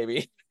want a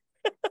baby.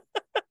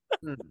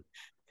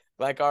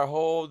 Like, our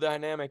whole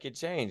dynamic had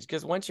changed,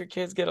 because once your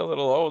kids get a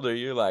little older,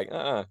 you're like,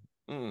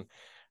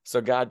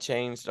 So God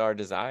changed our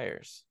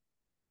desires.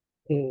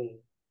 Hmm.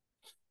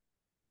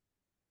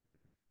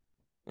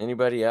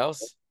 Anybody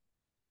else?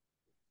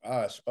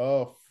 Gosh,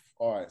 oh,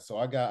 all right. So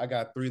I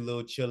got three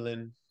little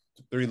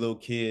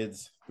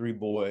kids, three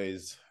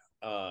boys,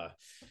 uh,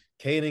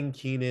 Caden,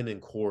 Keenan,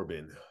 and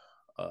Corbin.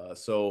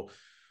 So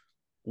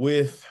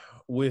with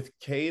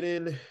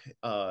Caden,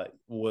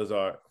 was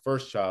our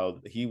first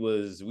child. We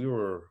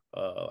were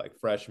like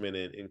freshmen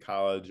in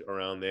college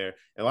around there.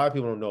 And a lot of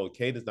people don't know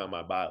Caden's not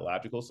my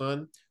biological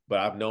son, but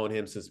I've known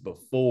him since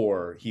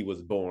before he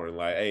was born.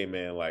 Like, hey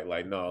man,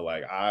 no,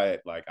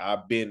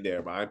 I've been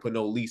there, but I ain't put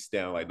no lease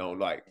down. Like, no,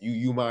 like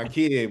you my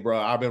kid, bro.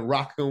 I've been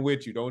rocking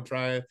with you. Don't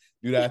try and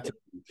do that to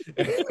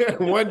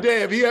me. One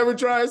day, if he ever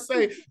tries to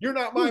say you're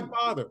not my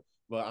father,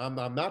 but I'm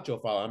not your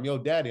father. I'm your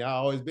daddy. I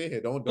always been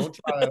here. Don't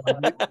try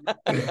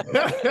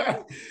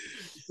it.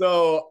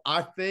 So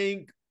I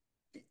think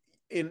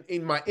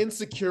in my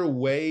insecure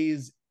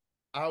ways,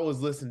 I was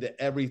listening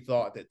to every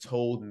thought that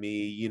told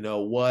me, you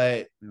know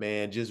what,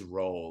 man, just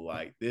roll.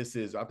 Like this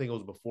is, I think it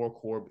was before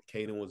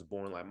Caden was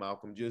born. Like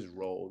Malcolm, just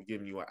roll,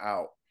 giving you an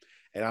out.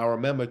 And I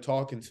remember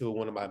talking to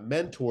one of my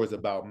mentors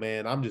about,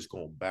 man, I'm just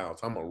gonna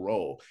bounce. I'm gonna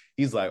roll.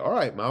 He's like, all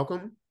right,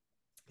 Malcolm,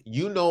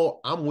 you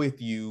know I'm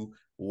with you.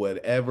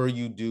 Whatever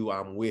you do,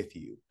 I'm with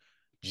you.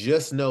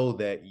 Just know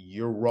that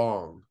you're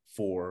wrong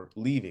for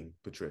leaving,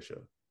 Patricia.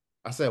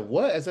 I said,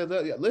 what? I said,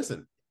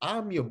 listen,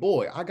 I'm your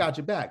boy. I got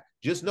your back.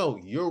 Just know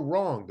you're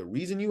wrong. The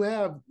reason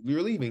you're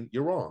leaving,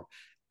 you're wrong.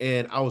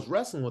 And I was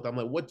wrestling with him.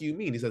 I'm like, what do you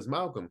mean? He says,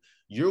 Malcolm,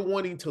 you're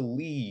wanting to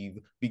leave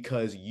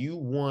because you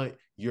want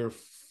your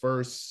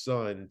first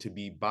son to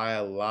be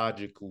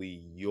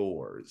biologically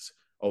yours.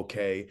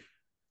 Okay.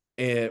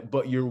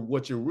 But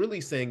what you're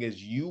really saying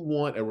is you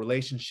want a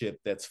relationship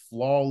that's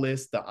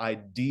flawless, the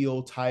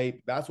ideal type.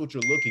 That's what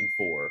you're looking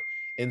for.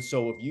 And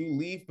so if you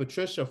leave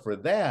Patricia for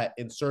that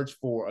and search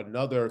for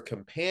another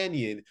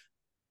companion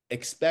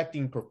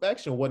expecting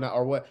perfection, whatnot,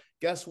 or what,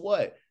 guess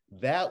what?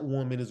 That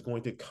woman is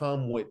going to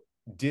come with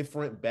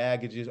different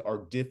baggages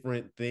or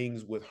different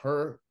things with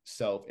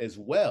herself as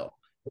well,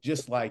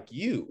 just like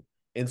you.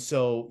 And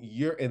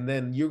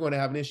then you're going to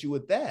have an issue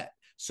with that.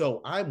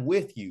 So I'm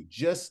with you.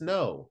 Just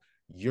know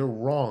you're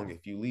wrong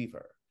if you leave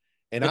her.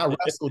 And I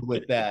wrestled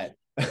with that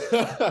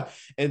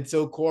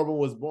until Corbin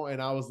was born.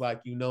 And I was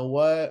like, you know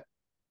what?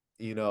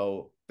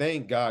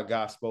 Thank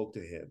God spoke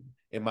to him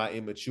in my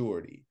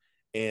immaturity.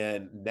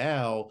 And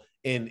now,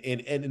 and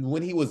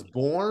when he was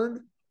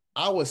born,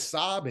 I was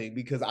sobbing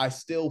because I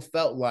still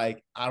felt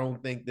like I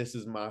don't think this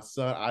is my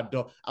son.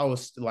 I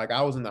was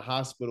in the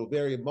hospital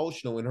very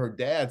emotional when her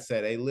dad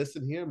said, hey,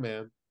 listen here,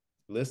 man.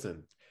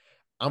 Listen,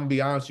 I'm gonna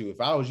be honest with you.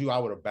 If I was you, I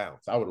would have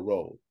bounced. I would have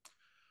rolled.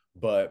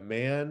 But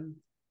man,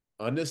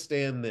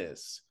 understand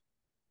this.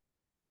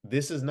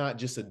 This is not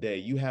just a day.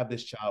 You have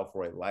this child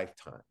for a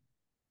lifetime.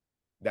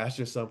 That's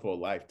your son for a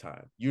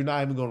lifetime. You're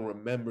not even going to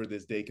remember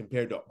this day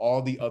compared to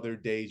all the other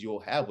days you'll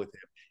have with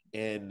him.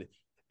 And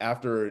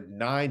after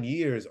 9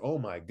 years, oh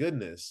my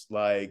goodness,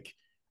 like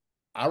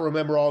I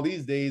remember all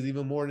these days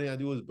even more than I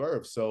do his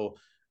birth. So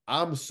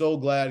I'm so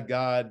glad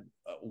God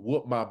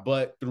whooped my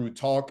butt through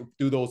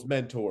those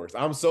mentors.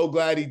 I'm so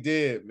glad he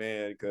did,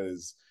 man,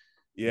 because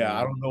yeah,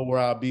 I don't know where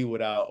I'll be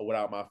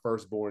without my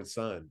firstborn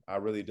son. I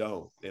really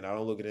don't. And I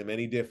don't look at him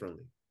any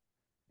differently.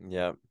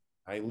 Yep.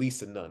 I ain't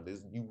leasing none.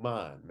 This you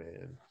mine,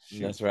 man.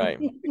 Shoot. That's right.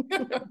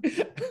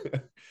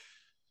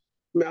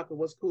 Malcolm,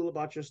 what's cool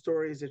about your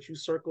story is that you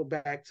circle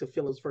back to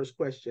Philip's first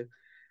question.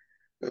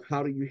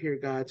 How do you hear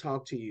God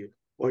talk to you?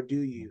 Or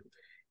do you?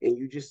 And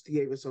you just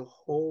gave us a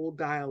whole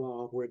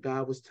dialogue where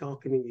God was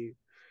talking to you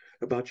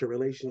about your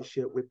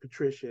relationship with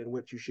Patricia and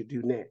what you should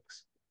do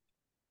next.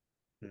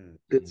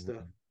 Good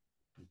stuff.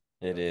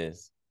 It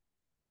is.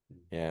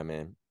 Yeah,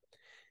 man.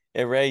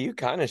 Hey, Ray, you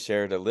kind of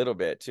shared a little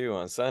bit too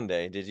on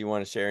Sunday. Did you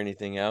want to share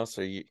anything else,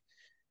 or you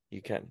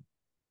can?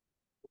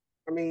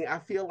 I mean, I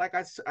feel like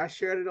I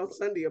shared it on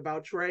Sunday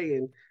about Trey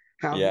and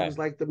how he was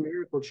like the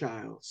miracle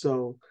child.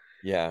 So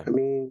yeah, I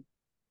mean,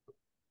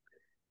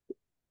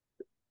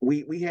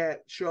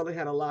 Shirley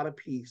had a lot of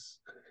peace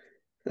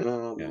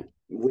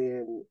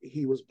when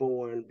he was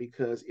born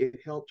because it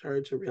helped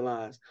her to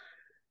realize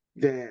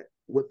that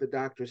what the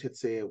doctors had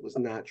said was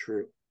not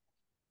true.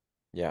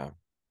 Yeah.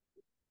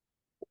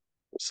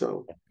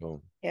 So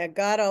cool. Yeah,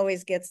 God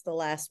always gets the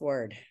last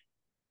word,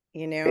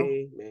 you know?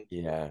 Amen.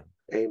 Yeah.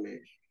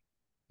 Amen.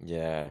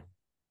 Yeah.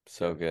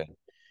 So good.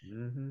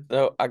 Mm-hmm.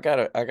 So I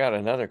got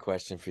another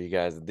question for you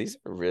guys. These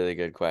are really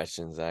good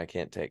questions I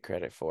can't take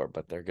credit for,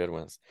 but they're good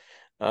ones.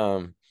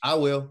 I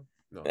will.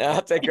 No,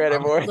 I'll take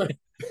credit for it.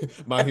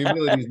 My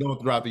humility is known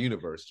throughout the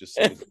universe. Just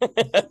so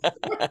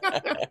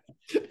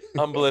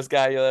humblest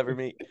guy you'll ever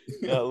meet.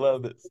 I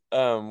love this.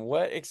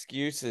 What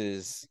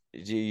excuses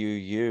do you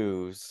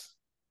use?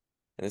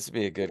 And this would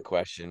be a good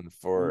question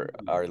for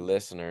our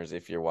listeners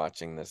if you're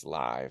watching this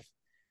live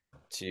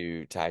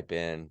to type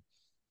in,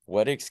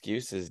 what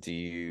excuses do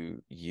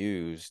you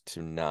use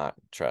to not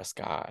trust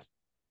God?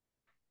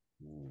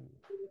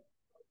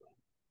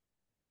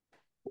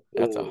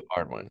 That's a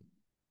hard one.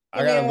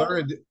 I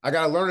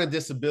gotta learn a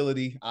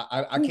disability.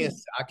 I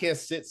can't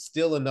sit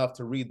still enough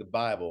to read the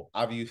Bible.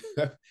 I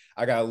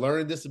gotta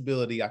learn a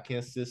disability. I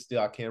can't sit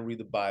still. I can't read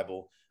the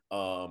Bible.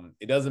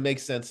 It doesn't make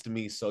sense to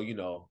me. So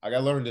I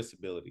gotta learn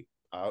disability.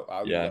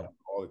 I'll do that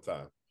all the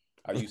time.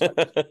 I used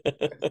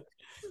to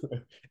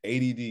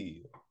ADD.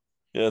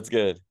 Yeah, that's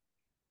good.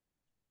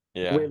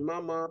 Yeah. When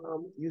my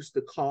mom used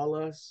to call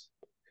us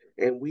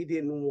and we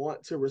didn't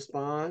want to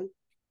respond,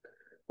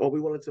 or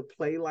we wanted to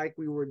play like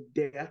we were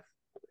deaf,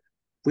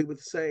 we would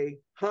say,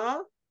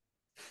 huh?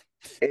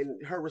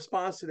 And her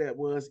response to that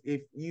was,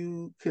 if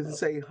you can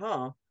say,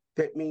 huh,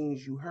 that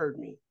means you heard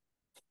me.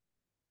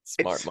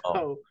 Smart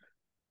mom.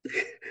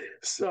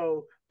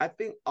 So I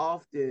think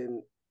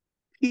often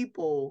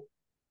people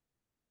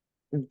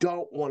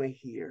don't want to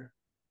hear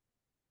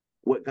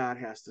what God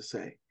has to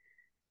say.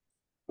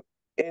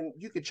 And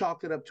you could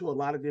chalk it up to a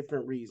lot of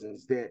different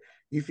reasons, that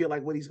you feel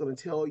like what he's going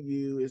to tell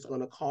you is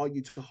going to call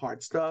you to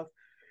hard stuff.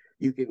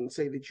 You can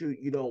say that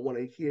you don't want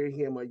to hear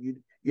him, or you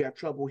have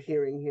trouble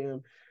hearing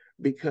him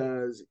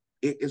because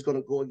it is going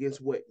to go against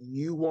what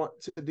you want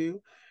to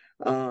do.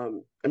 I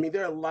mean,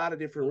 there are a lot of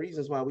different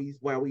reasons why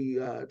we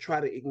try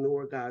to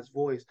ignore God's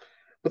voice.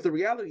 But the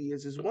reality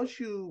is once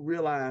you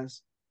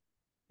realize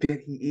that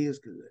he is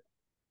good.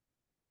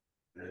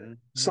 Mm-hmm.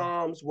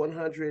 Psalms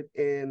 100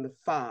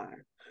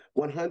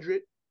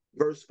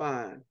 verse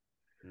 5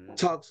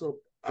 talks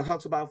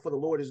about, for the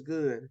Lord is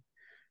good.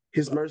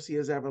 His mercy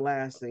is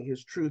everlasting.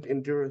 His truth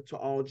endureth to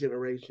all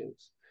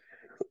generations.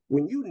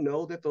 When you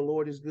know that the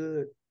Lord is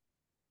good,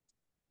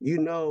 you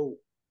know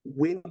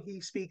when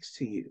he speaks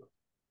to you,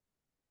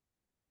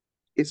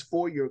 it's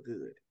for your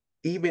good.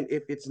 Even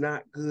if it's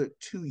not good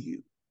to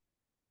you,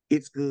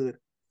 it's good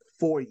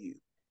for you.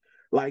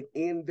 Like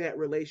in that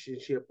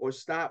relationship, or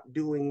stop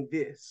doing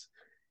this.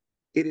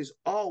 It is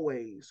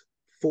always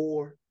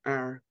for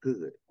our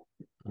good.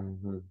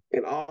 Mm-hmm.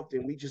 And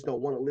often we just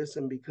don't want to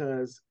listen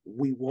because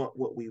we want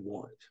what we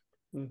want.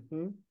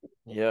 Mm-hmm.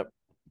 Yep.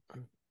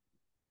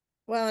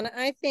 Well, and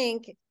I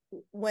think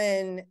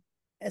when,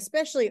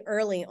 especially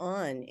early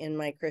on in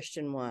my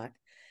Christian walk,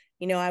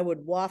 I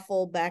would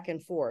waffle back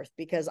and forth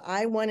because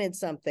I wanted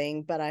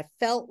something, but I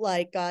felt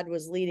like God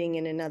was leading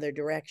in another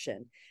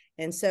direction.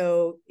 And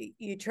so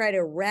you try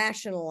to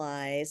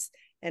rationalize,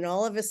 and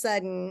all of a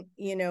sudden,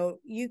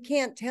 you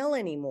can't tell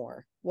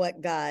anymore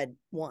what God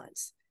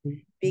wants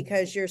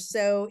because you're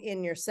so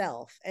in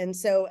yourself. And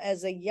so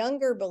as a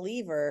younger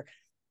believer,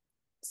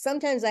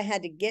 sometimes I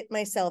had to get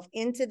myself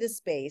into the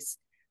space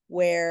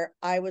where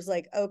I was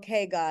like,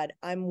 okay, God,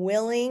 I'm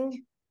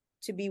willing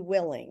to be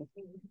willing.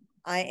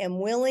 I am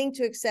willing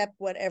to accept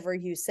whatever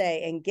you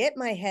say, and get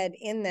my head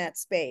in that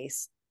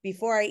space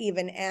before I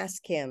even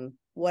ask him,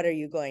 what are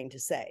you going to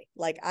say?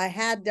 Like, I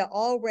had to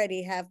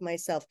already have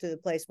myself to the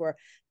place where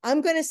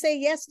I'm going to say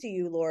yes to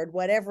you, Lord,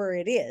 whatever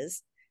it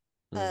is.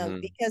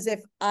 Because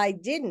if I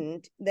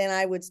didn't, then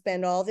I would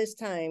spend all this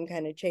time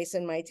kind of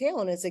chasing my tail.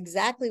 And it's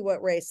exactly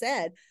what Ray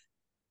said.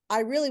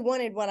 I really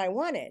wanted what I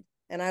wanted,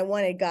 and I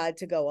wanted God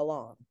to go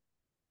along.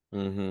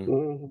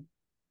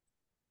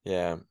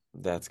 Yeah,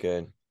 that's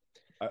good.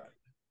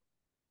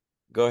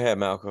 Go ahead,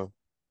 Malcolm.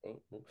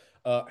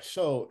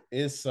 So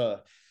it's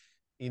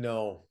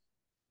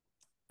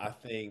I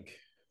think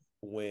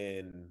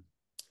when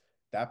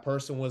that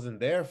person wasn't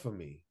there for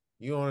me,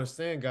 you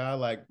understand, God,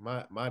 like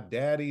my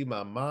daddy,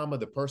 my mama,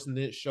 the person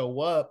didn't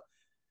show up,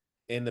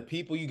 and the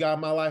people you got in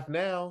my life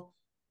now,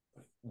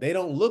 they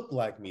don't look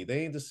like me.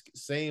 They ain't the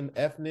same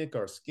ethnic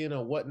or skin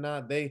or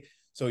whatnot. I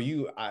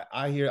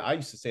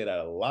used to say that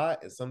a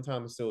lot, and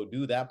sometimes still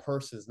do. That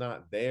person's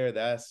not there.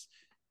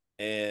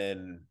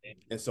 And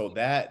so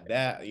that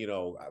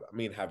I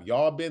mean, have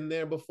y'all been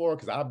there before?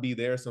 Because I'll be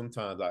there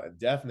sometimes. I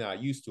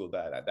used to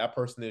that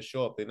person didn't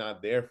show up. They're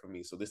not there for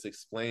me. So this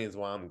explains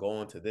why I'm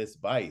going to this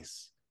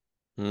vice.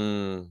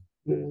 Yeah.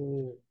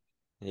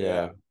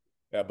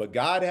 But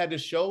God had to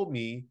show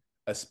me,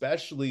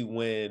 especially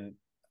when,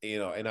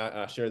 and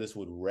I share this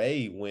with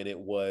Ray, when it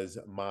was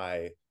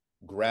my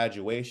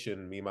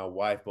graduation. Me and my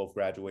wife both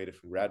graduated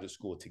from graduate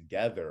school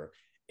together.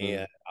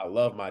 And I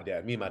love my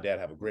dad. Me and my dad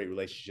have a great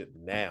relationship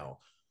now.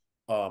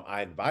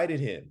 I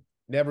invited him.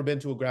 Never been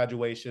to a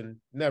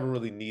graduation. Never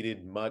really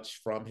needed much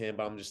from him.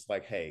 But I'm just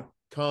like, hey,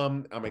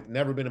 come. I'm like,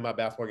 never been in my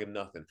basketball game,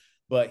 nothing.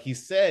 But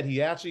he's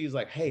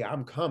like, hey,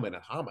 I'm coming.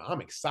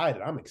 I'm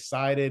excited. I'm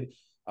excited.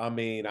 I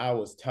mean, I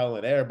was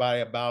telling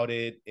everybody about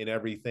it and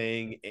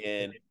everything.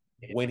 And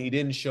when he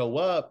didn't show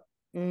up,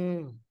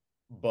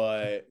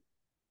 but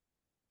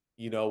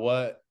you know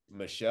what?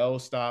 Michelle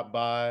stopped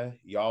by.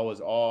 Y'all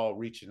was all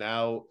reaching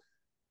out.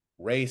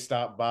 Ray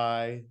stopped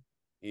by,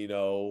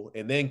 and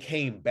then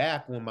came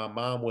back when my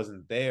mom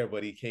wasn't there,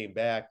 but he came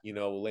back,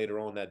 later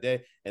on that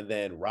day. And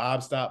then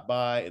Rob stopped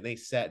by, and they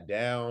sat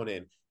down,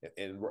 and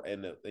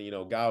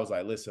God was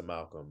like, listen,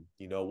 Malcolm,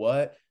 you know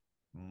what?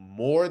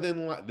 More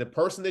than the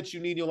person that you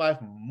need in your life,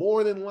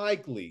 more than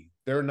likely,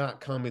 they're not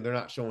coming, they're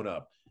not showing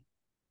up.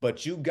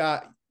 But you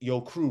got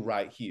your crew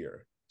right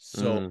here.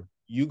 So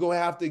you're going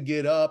to have to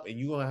get up, and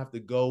you're going to have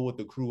to go with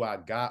the crew I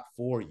got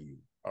for you.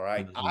 All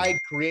right. Mhm. I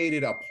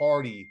created a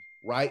party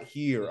right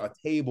here, a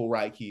table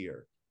right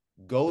here.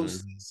 Go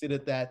sit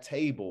at that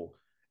table,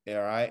 all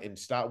right, and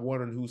stop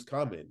wondering who's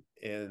coming.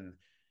 And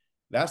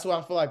that's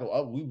what I feel like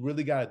we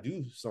really got to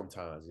do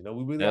sometimes. You know,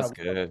 we really That's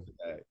got to good.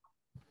 that.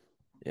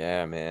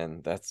 Yeah,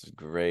 man. That's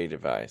great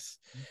advice.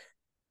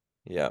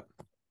 Yep.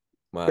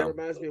 That Wow.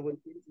 reminds me of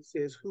when Jesus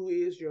says, "Who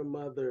is your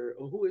mother?"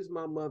 or "Who is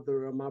my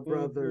mother?" or "my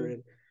brother?" Mhm.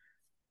 and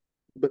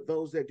but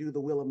those that do the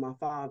will of my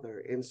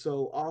Father. And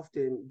so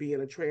often,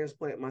 being a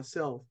transplant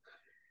myself,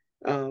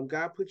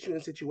 God puts you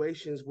in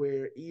situations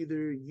where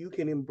either you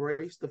can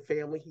embrace the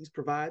family He's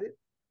provided,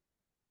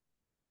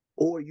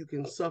 or you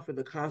can suffer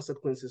the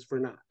consequences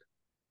for not.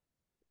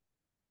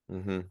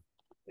 Mm-hmm.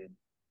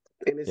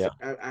 And it's Yeah.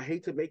 I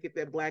hate to make it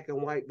that black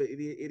and white, but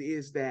it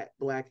is that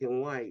black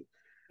and white.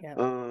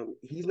 Yeah.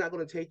 He's not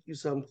going to take you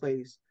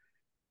someplace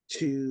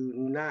to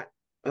not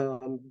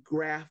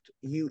graft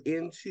you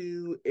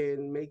into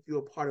and make you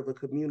a part of a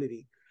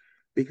community,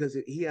 because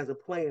he has a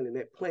plan, and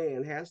that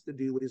plan has to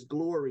do with his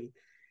glory,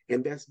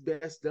 and that's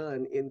best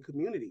done in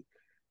community.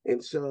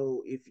 And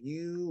so if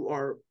you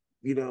are,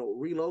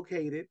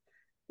 relocated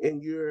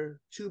and you're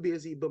too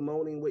busy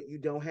bemoaning what you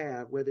don't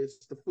have, whether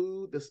it's the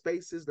food, the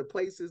spaces, the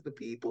places, the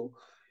people,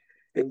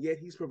 and yet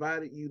he's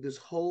provided you this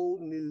whole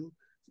new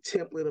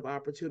template of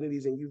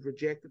opportunities and you've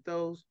rejected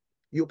those,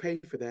 you'll pay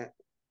for that.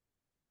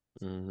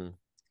 Mm-hmm.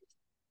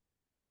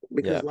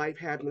 Because Yeah. life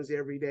happens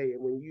every day.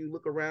 And when you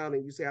look around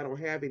and you say, I don't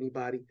have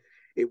anybody,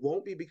 it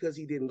won't be because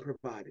he didn't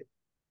provide it.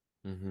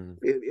 Mm-hmm.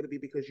 It'll be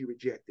because you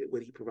rejected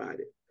what he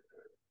provided.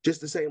 Just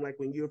the same like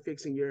when you're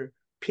fixing your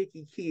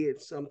picky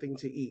kids something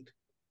to eat.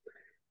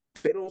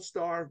 They don't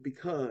starve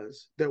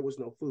because there was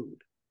no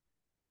food.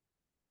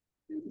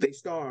 They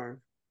starve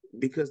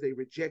because they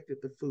rejected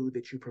the food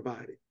that you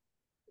provided.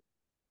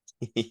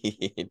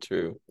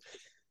 True.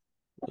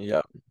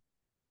 Yep.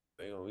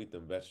 They gonna eat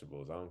them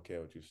vegetables. I don't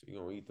care what you say. You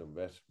gonna eat them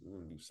vegetables. You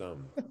gonna do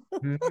something.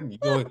 You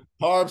going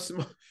carbs?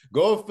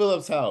 Go to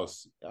Philip's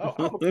house. I'm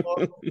gonna go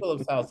to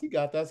Philip's house. He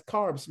got that's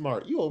carb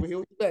smart. You over here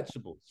with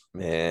vegetables.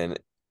 Man,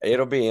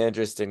 it'll be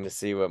interesting to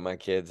see what my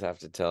kids have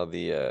to tell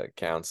the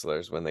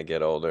counselors when they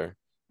get older.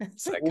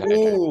 Psychiatrists.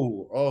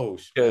 Ooh, oh,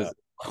 Because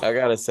I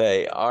gotta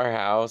say, our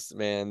house,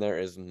 man, there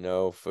is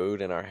no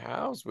food in our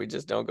house. We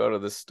just don't go to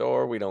the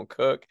store. We don't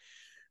cook.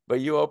 But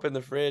you open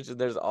the fridge and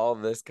there's all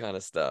this kind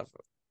of stuff.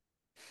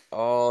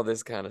 All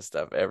this kind of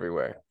stuff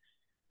everywhere.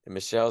 And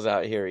Michelle's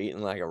out here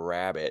eating like a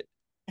rabbit,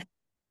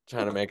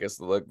 trying to make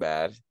us look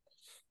bad.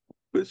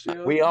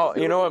 Michelle, We all,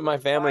 you know what my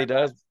family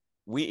does?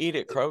 We eat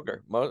at Kroger.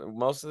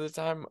 Most of the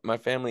time, my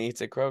family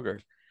eats at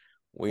Kroger.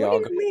 We What do all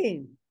go, you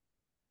mean?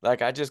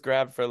 like I just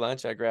grabbed for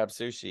lunch, I grabbed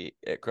sushi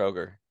at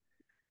Kroger.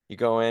 You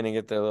go in and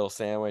get the little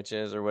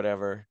sandwiches or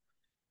whatever.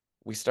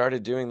 We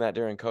started doing that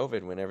during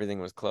COVID when everything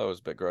was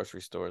closed, but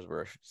grocery stores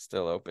were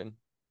still open.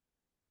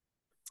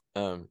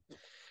 Um,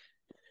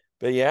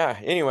 but yeah,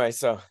 anyway,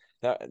 so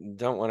that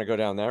don't want to go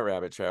down that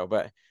rabbit trail,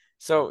 but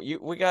so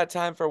we got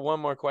time for one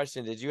more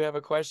question. Did you have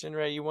a question,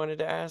 Ray, you wanted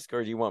to ask,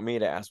 or do you want me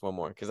to ask one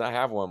more? Because I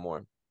have one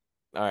more.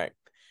 All right.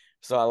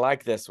 So I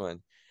like this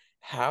one.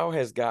 How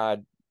has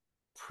God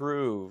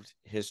proven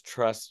his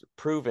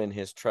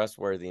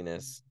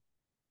trustworthiness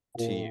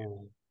to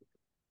you?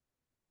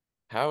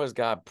 How has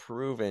God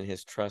proven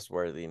his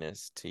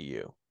trustworthiness to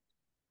you?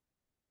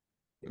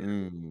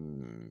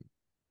 Mm.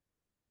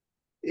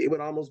 It would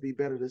almost be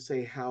better to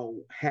say, how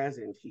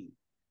hasn't he,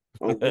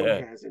 or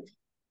what hasn't he?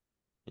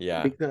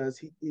 Yeah.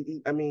 Because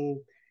I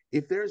mean,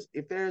 if there's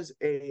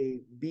a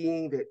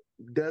being that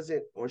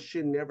doesn't or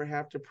should never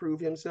have to prove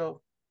himself,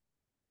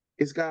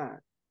 it's God,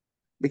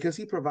 because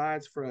he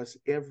provides for us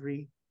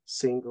every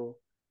single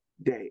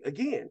day.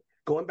 Again,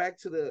 going back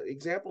to the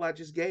example I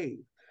just gave,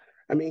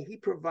 I mean, he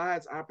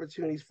provides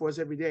opportunities for us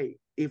every day.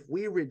 If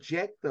we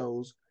reject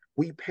those,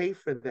 we pay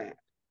for that.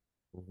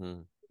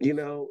 Mm-hmm.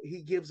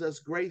 He gives us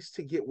grace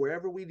to get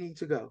wherever we need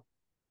to go,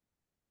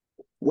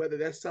 whether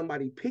that's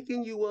somebody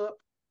picking you up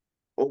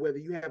or whether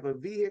you have a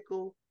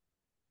vehicle.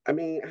 I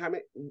mean,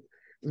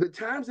 the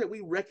times that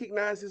we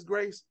recognize his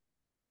grace,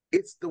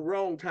 it's the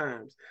wrong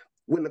times.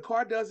 When the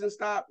car doesn't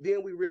stop,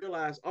 then we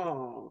realize,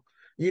 or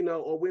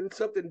when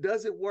something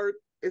doesn't work,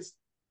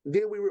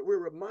 then we're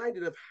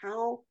reminded of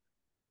how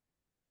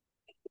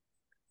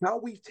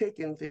we've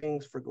taken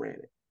things for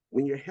granted.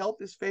 When your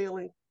health is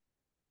failing,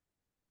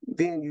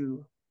 then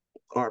you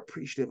are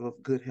appreciative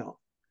of good health.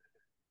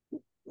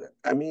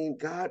 I mean,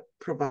 God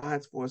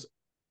provides for us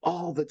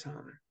all the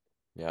time.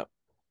 Yep.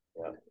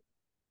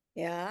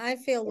 Yeah, I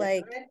feel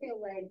like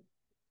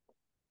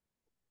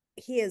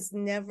he has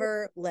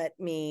never let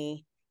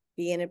me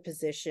be in a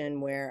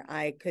position where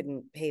I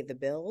couldn't pay the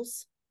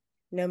bills,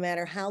 no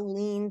matter how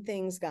lean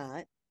things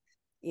got.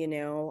 He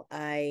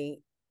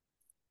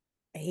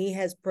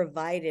has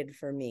provided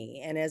for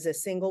me. And as a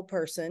single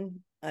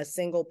person, a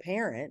single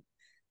parent,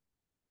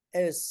 it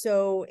is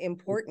so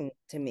important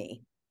to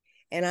me.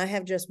 And I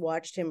have just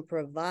watched him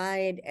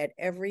provide at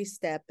every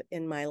step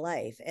in my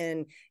life.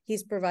 And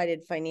he's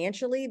provided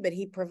financially, but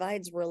he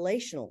provides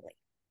relationally.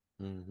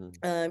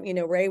 You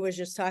know, Ray was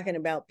just talking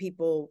about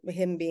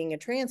him being a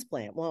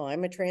transplant. Well,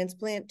 I'm a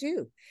transplant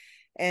too.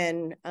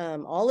 And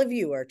all of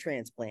you are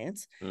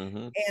transplants.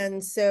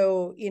 And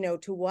so, you know,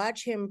 to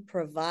watch him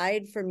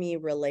provide for me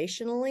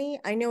relationally,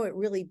 I know it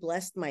really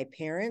blessed my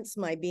parents,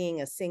 my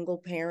being a single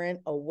parent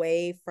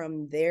away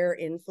from their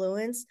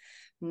influence.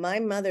 My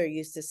mother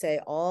used to say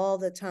all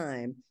the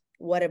time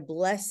what a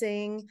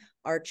blessing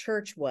our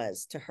church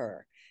was to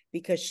her,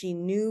 because she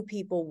knew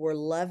people were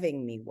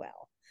loving me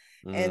well.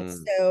 And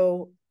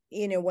so,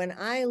 you know, when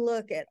I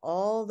look at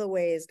all the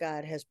ways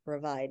God has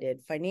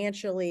provided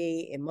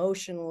financially,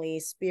 emotionally,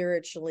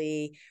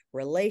 spiritually,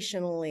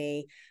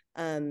 relationally,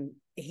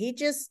 he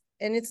just,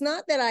 and it's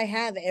not that I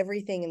have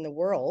everything in the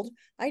world.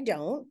 I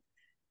don't,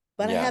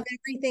 but I have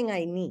everything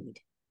I need.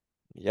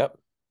 Yep.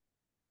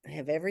 I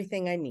have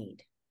everything I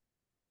need.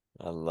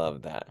 I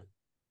love that.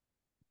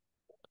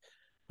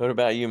 What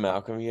about you,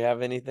 Malcolm? You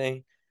have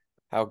anything?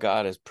 How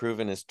God has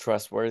proven his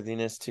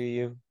trustworthiness to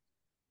you?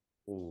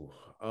 Ooh,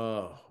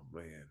 oh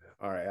man.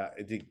 All right.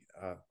 I think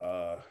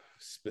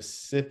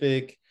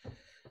specific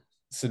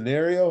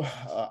scenario,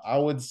 I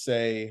would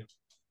say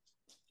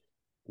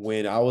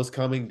when I was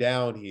coming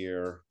down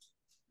here,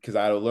 because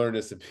I had a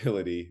learning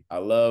disability. I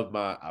love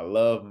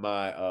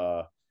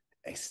my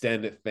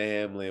extended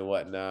family and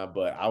whatnot,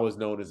 but I was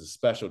known as a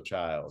special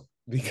child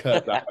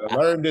because I had a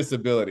learning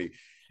disability.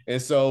 And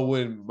so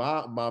when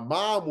my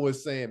mom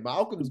was saying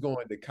Malcolm's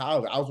going to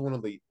college, I was one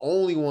of the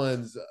only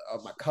ones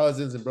of my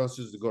cousins and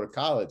brothers to go to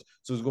college.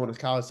 So I was going to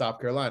college,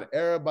 South Carolina.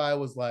 Everybody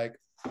was like,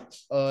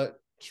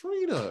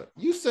 Trina,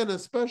 you sent a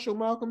special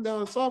Malcolm down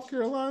in South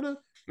Carolina?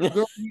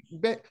 Girl,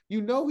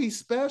 you know he's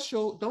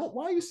special.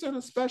 Why you send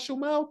a special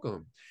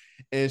Malcolm?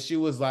 And she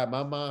was like,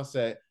 my mom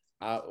said,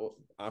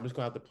 I'm just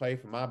gonna have to pray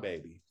for my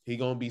baby. He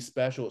gonna be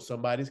special at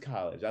somebody's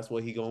college. That's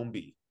what he gonna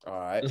be. All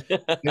right.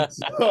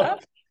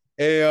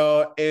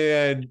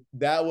 And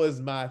that was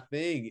my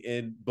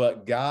thing.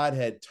 But God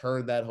had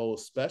turned that whole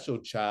special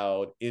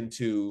child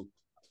into,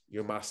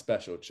 you're my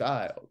special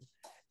child.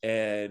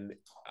 And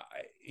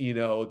you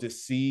know, to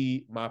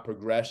see my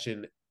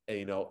progression,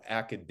 you know,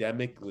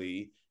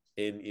 academically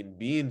in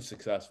being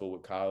successful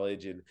with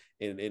college and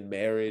in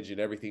marriage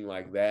and everything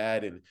like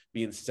that, and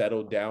being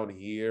settled down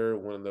here,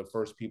 one of the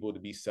first people to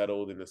be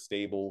settled in a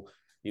stable,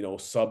 you know,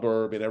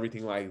 suburb and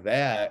everything like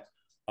that.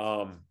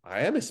 I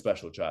am a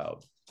special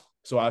child.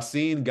 So I've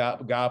seen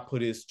God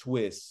put his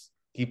twist.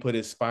 He put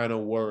his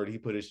final word. He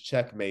put his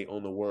checkmate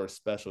on the word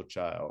special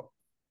child.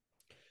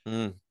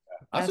 I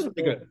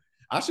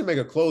should make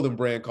a clothing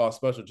brand called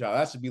Special Child.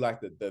 That should be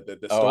like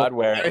the Oh, I'd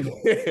wear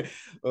it.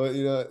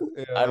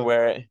 I'd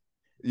wear it.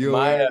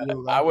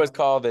 I was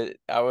called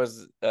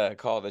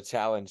the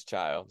challenge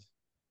child.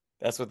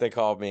 That's what they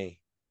called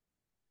me.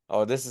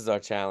 Oh, this is our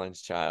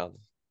challenge child.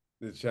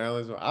 The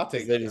challenge. I'll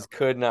take. They just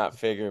could not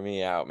figure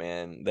me out,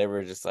 man. They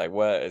were just like,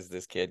 "What is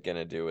this kid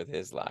gonna do with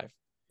his life?"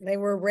 They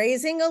were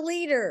raising a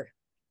leader.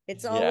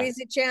 It's always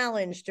a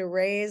challenge to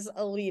raise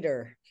a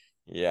leader.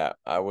 Yeah,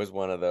 I was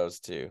one of those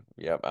too.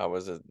 Yep, I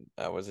was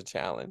a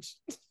challenge.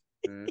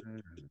 Well,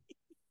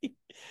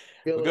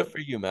 good for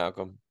you,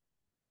 Malcolm.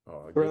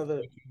 Oh,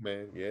 brother,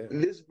 man, yeah.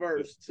 This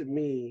verse to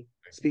me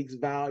speaks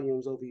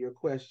volumes over your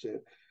question.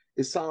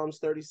 It's Psalms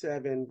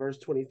 37, verse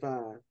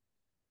 25.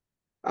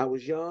 I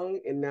was young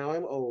and now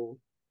I'm old,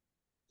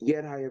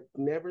 yet I have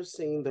never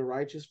seen the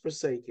righteous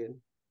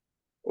forsaken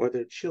or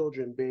their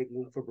children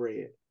begging for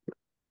bread.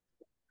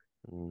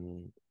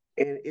 And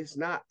it's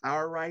not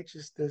our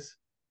righteousness,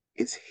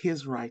 it's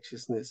his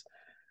righteousness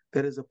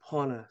that is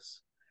upon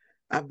us.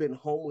 I've been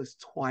homeless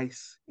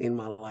twice in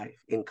my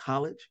life, in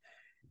college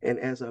and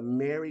as a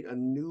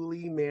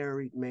newly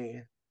married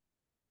man.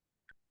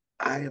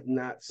 I have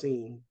not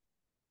seen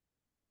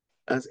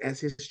us as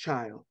his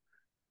child.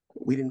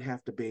 We didn't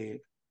have to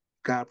beg.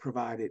 God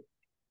provided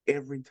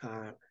every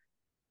time,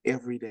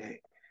 every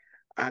day.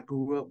 I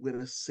grew up with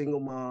a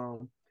single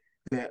mom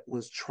that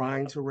was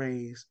trying to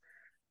raise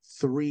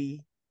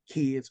 3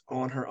 kids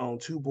on her own,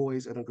 2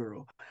 boys and a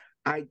girl.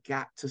 I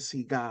got to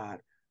see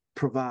God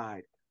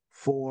provide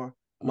for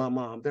my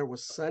mom. There were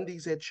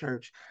Sundays at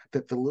church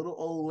that the little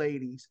old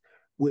ladies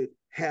would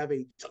have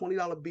a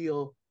 $20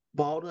 bill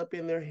balled up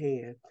in their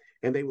hand,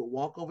 and they would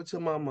walk over to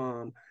my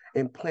mom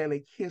and plant a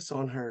kiss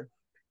on her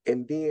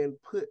and then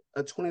put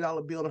a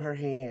 $20 bill in her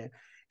hand.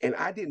 And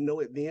I didn't know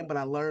it then, but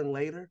I learned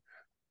later.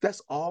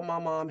 That's all my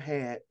mom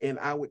had. And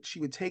she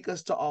would take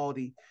us to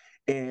Aldi,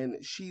 and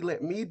she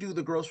let me do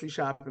the grocery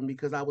shopping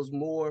because I was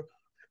more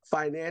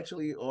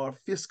financially or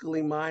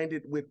fiscally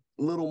minded with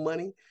little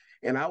money.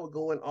 And I would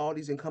go in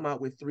Aldi's and come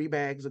out with 3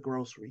 bags of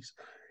groceries.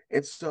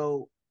 And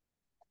so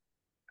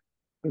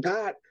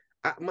God,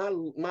 my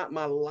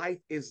life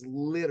is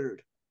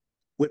littered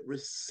with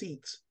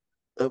receipts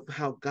of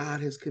how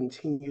God has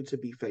continued to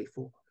be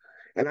faithful.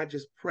 And I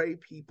just pray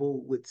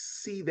people would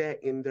see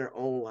that in their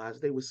own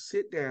lives. They would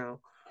sit down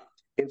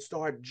and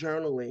start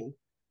journaling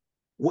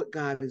what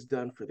God has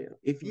done for them.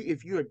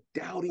 If you're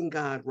doubting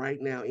God right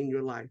now in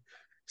your life,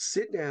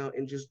 sit down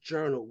and just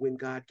journal when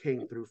God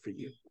came through for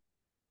you.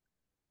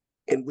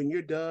 And when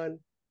you're done,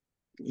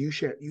 you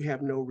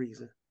have no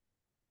reason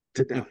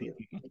to doubt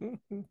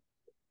him.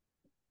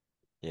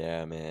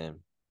 Yeah, man.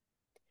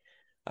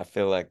 I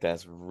feel like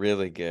that's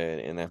really good,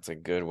 and that's a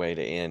good way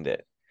to end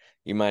it.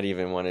 You might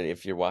even want to,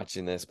 if you're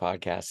watching this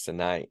podcast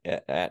tonight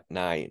at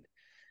night,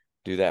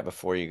 do that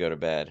before you go to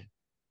bed.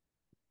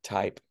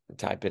 Type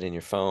it in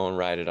your phone,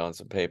 write it on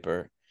some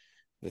paper,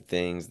 the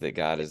things that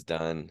God has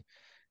done,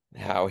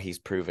 how he's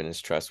proven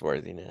his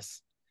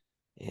trustworthiness.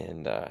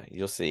 And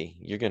you'll see,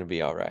 you're going to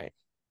be all right.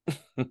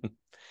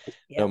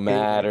 No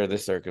matter the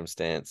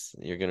circumstance,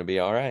 you're going to be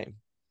all right.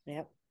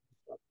 Yep.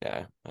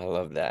 Yeah, I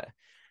love that.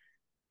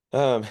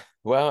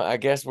 Well, I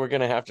guess we're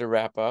going to have to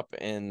wrap up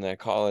and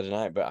call it a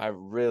night, but I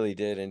really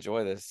did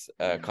enjoy this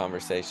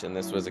conversation.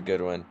 This was a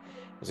good one.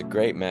 It was a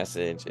great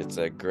message. It's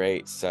a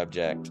great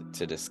subject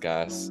to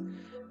discuss,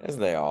 as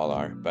they all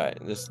are, but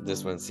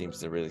this one seems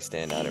to really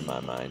stand out in my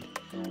mind.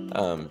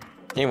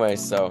 Anyway,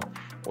 so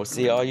we'll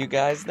see all you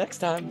guys next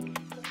time.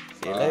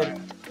 See you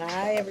later.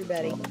 Bye,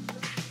 everybody.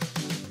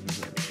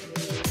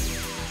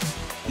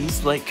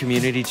 Eastlake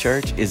Community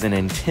Church is an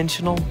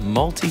intentional,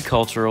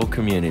 multicultural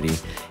community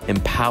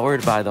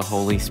empowered by the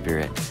Holy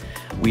Spirit.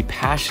 We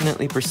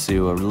passionately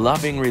pursue a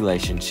loving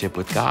relationship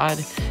with God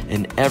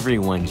and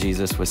everyone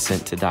Jesus was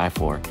sent to die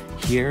for,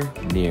 here,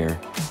 near,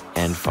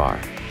 and far.